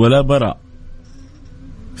أوجد ولا برأ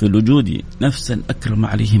في الوجود نفسا أكرم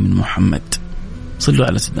عليه من محمد. صلوا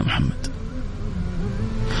على سيدنا محمد.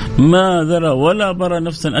 ما ذرأ ولا برأ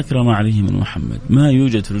نفسا أكرم عليه من محمد. ما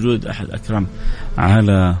يوجد في الوجود أحد أكرم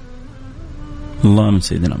على الله من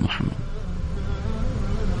سيدنا محمد.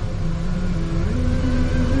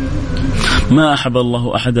 ما أحب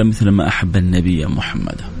الله أحدا مثل ما أحب النبي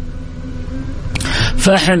محمد.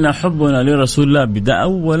 فإحنا حبنا لرسول الله بدأ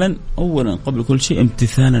أولا قبل كل شيء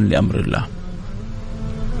امتثالا لأمر الله،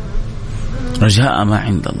 رجاء ما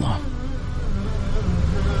عند الله،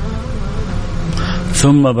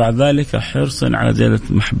 ثم بعد ذلك حرصا على زيادة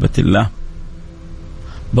محبة الله.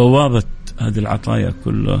 بوابة هذه العطايا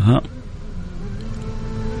كلها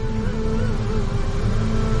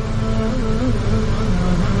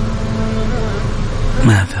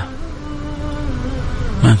ماذا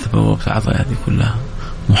بوابة العطايا هذه كلها؟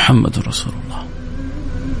 محمد رسول الله.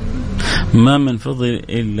 ما من فضل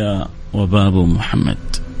إلا وباب محمد،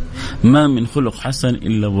 ما من خلق حسن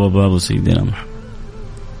إلا وباب سيدنا محمد.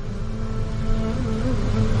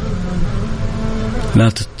 لا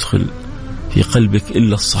تدخل في قلبك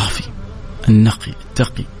إلا الصافي النقي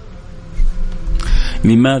التقي.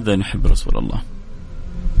 لماذا نحب رسول الله؟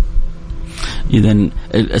 إذن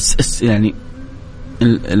يعني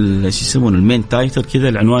يسمونه المين تايتل كذا،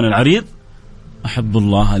 العنوان العريض: أحب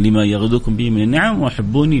الله لما يغدوكم به من النعم،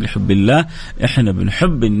 وأحبوني لحب الله. إحنا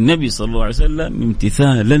بنحب النبي صلى الله عليه وسلم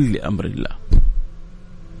امتثالا لأمر الله.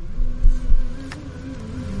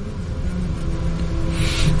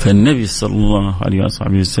 فالنبي صلى الله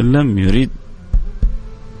عليه وسلم يريد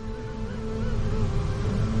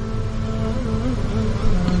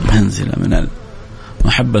منزلة من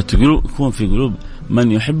المحبة تكون في قلوب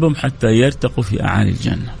من يحبهم حتى يرتقوا في أعالي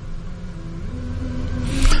الجنة.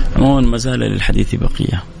 عموما ما زال للحديث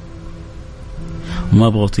بقية، وما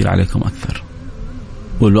أبغى أطيل عليكم أكثر،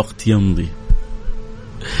 والوقت يمضي،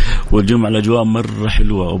 والجمعة الأجواء مرة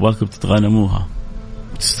حلوة، وباكم تتغانموها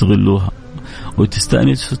تستغلوها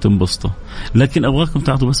وتستأنسوا وتنبسطوا. لكن أبغاكم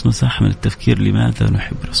تعطوا بس مساحة من التفكير: لماذا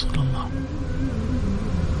نحب رسول الله؟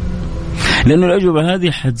 لأنه الأجوبة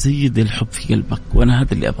هذه حتزيد الحب في قلبك، وأنا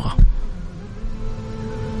هذا اللي أبغاه.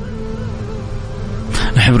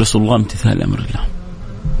 نحب رسول الله امتثال أمر الله.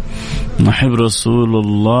 نحب رسول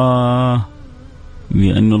الله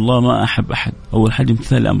لأن الله ما أحب أحد. أول حاجة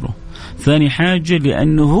امتثال أمره، ثاني حاجة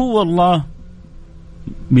لأنه هو الله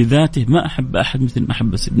بذاته ما أحب أحد مثل ما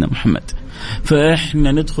أحب سيدنا محمد.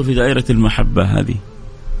 فإحنا ندخل في دائرة المحبة هذه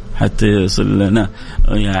حتى يصل لنا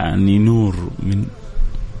يعني نور من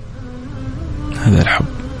هذا الحب.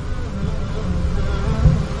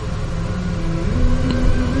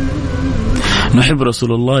 نحب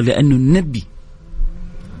رسول الله لأنه النبي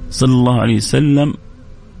صلى الله عليه وسلم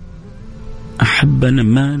أحبنا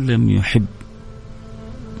ما لم يحب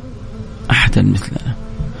أحدا مثلنا.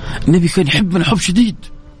 النبي كان يحبنا حب شديد،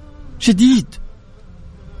 شديد،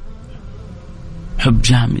 حب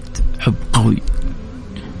جامد، حب قوي.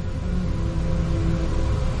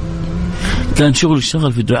 كان شغل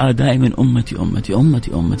الشغل في الدعاء دائما أمتي أمتي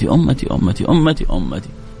أمتي أمتي أمتي أمتي أمتي أمتي.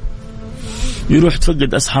 يروح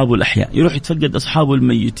يتفقد أصحابه الأحياء، يروح يتفقد أصحابه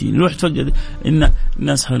الميتين، يروح يتفقد إن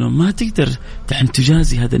الناس حولهم. ما تقدر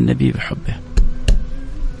تجازي هذا النبي بحبه.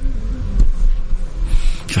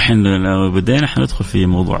 فحين لو بدينا حندخل في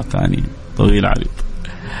موضوع ثاني طويل عريض.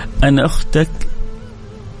 أنا أختك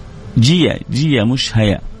جيا مش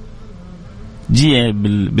هيا، جيا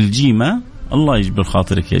بالجيمة. الله يجبر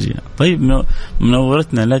خاطرك يا جيا. طيب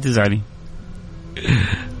منورتنا، لا تزعلي.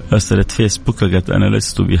 أرسلت فيسبوك قالت أنا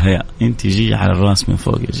لست بهيا، أنت جيا على الراس من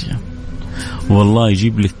فوق يا جيا، والله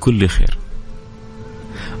يجيب لك كل خير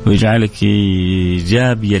ويجعلك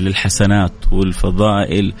جابية للحسنات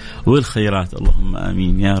والفضائل والخيرات. اللهم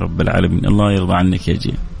آمين يا رب العالمين. الله يرضى عنك يا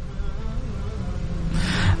جيا.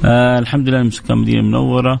 الحمد لله المسكن مدينة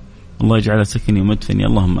منورة، الله يجعلها سكني ومدفني.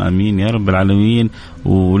 اللهم آمين يا رب العالمين.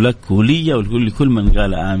 ولك ولي ولكل من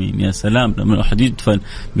قال آمين. يا سلام لما أحد يدفن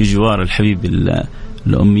بجوار الحبيب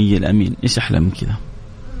الأمي الأمين، إيش أحلى من كذا؟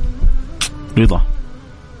 رضا،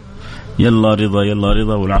 يلا رضا، يلا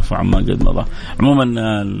رضا، والعفو عما قد مضى. عموما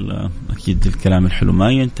أكيد الكلام الحلو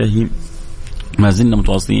ما ينتهي، ما زلنا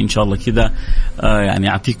متواصلين إن شاء الله كذا. يعني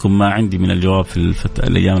أعطيكم ما عندي من الجواب في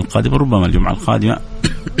الأيام القادمة، ربما الجمعة القادمة.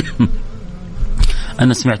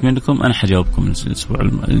 أنا سمعت منكم، أنا حجاوبكم الأسبوع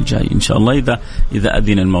الجاي إن شاء الله إذا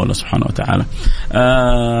أذن المولى سبحانه وتعالى.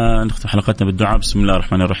 نختم حلقتنا بالدعاء. بسم الله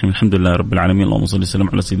الرحمن الرحيم. الحمد لله رب العالمين، اللهم صل وسلم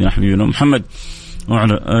على سيدنا حبيبنا محمد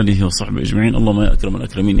وعلى آله وصحبه أجمعين. اللهم يا أكرم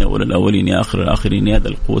الأكرمين، يا أول الأولين، يا آخر الآخرين، يا ذا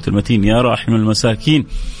القوة المتين، يا راحم المساكين،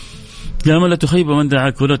 يا من لا تخيب من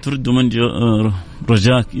دعاك ولا ترد من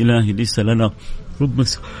رجاك. إلهي ليس لنا رب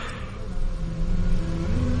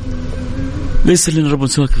ليس لنا رب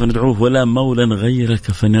سواك فندعوه، ولا مولا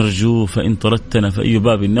غيرك فنرجوه. فإن طردتنا فأي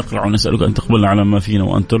باب نقرع، ونسألك أن تقبلنا على ما فينا،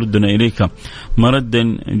 وأن تردنا إليك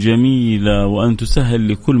مردا جميلا، وأن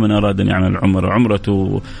تسهل لكل من أراد أن يعمل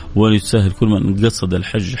عمرته، ولتسهل كل من قصد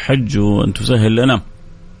الحج حجه، وأن تسهل لنا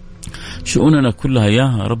شؤوننا كلها يا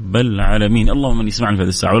رب العالمين. اللهم من يسمعنا في هذه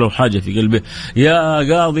الساعة ولو حاجة في قلبه، يا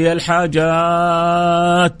قاضي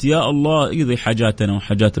الحاجات يا الله اقضي حاجاتنا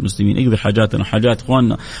وحاجات المسلمين، اقضي حاجاتنا وحاجات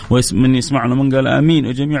اخواننا، ومن يسمعنا من قال آمين،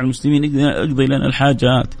 وجميع المسلمين اقضي لنا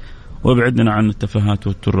الحاجات، وابعدنا عن التفاهات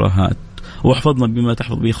والترهات، واحفظنا بما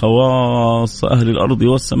تحفظ به خواص أهل الأرض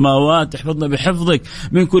والسماوات. احفظنا بحفظك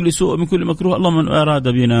من كل سوء من كل مكروه. اللهم من أراد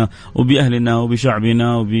بنا وبأهلنا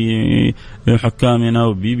وبشعبنا وبحكامنا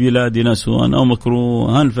وببلادنا سوءا أو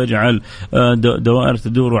مكروها فاجعل دوائر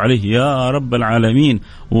تدور عليه يا رب العالمين،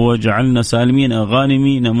 وجعلنا سالمين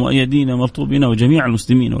غانمين مؤيدين مطلوبين وجميع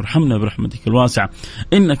المسلمين، وارحمنا برحمتك الواسعة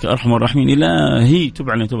إنك أرحم الراحمين. إلهي تب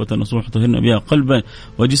علينا توبة نصوح، طهرنا بها قلبا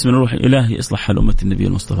وجسما وروحا. إلهي اصلح حال أمة النبي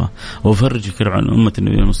المصطفى، وفرج كرب عن أمة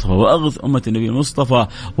النبي المصطفى، وأغث أمة النبي المصطفى،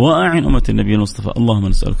 وأعن أمة النبي المصطفى. اللهم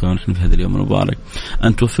نسألك ونحن في هذا اليوم المبارك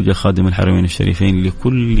أن توفق خادم الحرمين الشريفين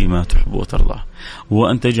لكل ما تحب وترضى،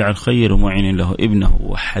 وأن تجعل خير معين له ابنه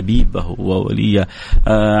وحبيبه وولي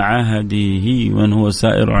عهده، من هو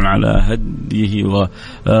سائر على هديه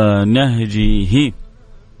ونهجه،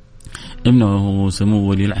 ابنه سمو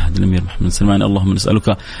ولي العهد الأمير محمد سلمان. اللهم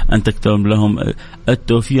نسألك أن تكتب لهم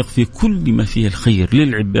التوفيق في كل ما فيه الخير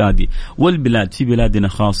للعباد والبلاد، في بلادنا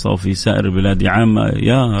خاصة وفي سائر البلاد عامة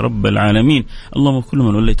يا رب العالمين. اللهم كل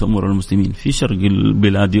من وليت أمور المسلمين في شرق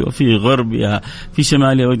البلاد وفي غربها في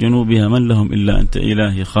شمالها وجنوبها، من لهم إلا أنت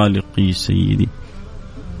إلهي خالقي سيدي.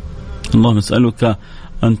 اللهم نسألك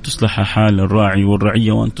أن تصلح حال الراعي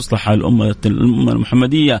والرعية، وأن تصلح حال الأمة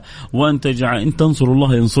المحمدية، وأن تجعل إن تنصروا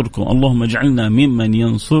الله ينصركم. اللهم اجعلنا ممن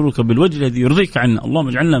ينصرك بالوجه الذي يرضيك عنا. اللهم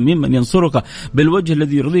اجعلنا ممن ينصرك بالوجه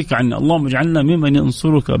الذي يرضيك عنا. اللهم اجعلنا ممن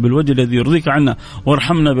ينصرك بالوجه الذي يرضيك عنا،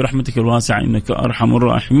 وارحمنا برحمتك الواسعة إنك أرحم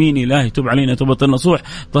الراحمين. إلهي تب علينا توبة نصوح،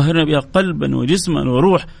 طهرنا بها قلبا وجسما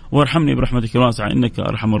وروح، وارحمني برحمتك الواسعة إنك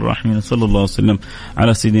أرحم الراحمين. صلى الله وسلم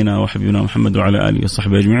على سيدنا وحبيبنا محمد وعلى آله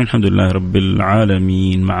وصحبه أجمعين. الحمد لله رب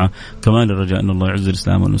العالمين، مع كمال الرجاء أن الله يعز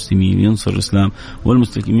الإسلام والمسلمين، ينصر الإسلام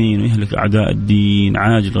والمسلمين، ويهلك أعداء الدين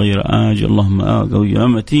عاجل غير آجل. اللهم قوي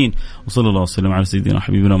متين. وصلى الله وسلم على سيدنا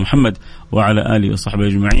وحبيبنا محمد وعلى آله وصحبه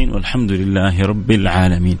أجمعين، والحمد لله رب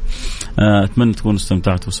العالمين. أتمنى تكونوا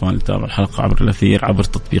استمتعتوا، سواء تتابعوا الحلقة عبر الأثير، عبر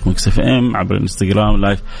تطبيق مكس اف ام، عبر الانستغرام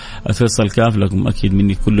لايف أتفصل كاف. لكم أكيد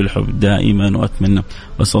مني كل الحب دائما، وأتمنى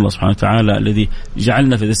وأسأل الله سبحانه وتعالى الذي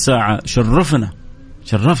جعلنا في الساعة شرفنا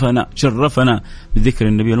شرفنا بذكر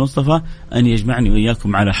النبي المصطفى أن يجمعني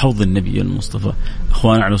وإياكم على حوض النبي المصطفى،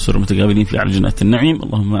 أخوانا على سر متقابلين في أعلى جنات النعيم.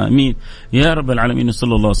 اللهم آمين يا رب العالمين.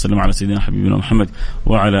 صلى الله وسلم على سيدنا حبيبنا محمد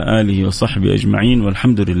وعلى آله وصحبه أجمعين،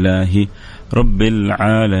 والحمد لله رب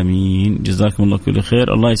العالمين. جزاكم الله كل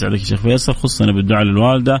خير. الله يسعدك يا شيخ فيصل، خصنا بالدعاء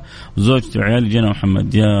للوالدة وزوجتي وعيالي جنى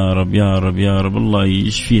محمد. يا رب يا رب يا رب، الله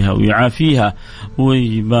يشفيها ويعافيها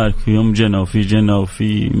ويبارك في يوم جنى وفي جنى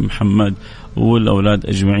وفي محمد والأولاد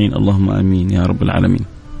أجمعين، اللهم آمين يا رب العالمين.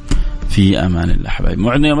 في أمان الله حبايبي،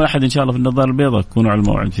 موعدنا يوم الأحد إن شاء الله في النظارة البيضاء. كونوا على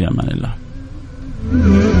الموعد، في أمان الله.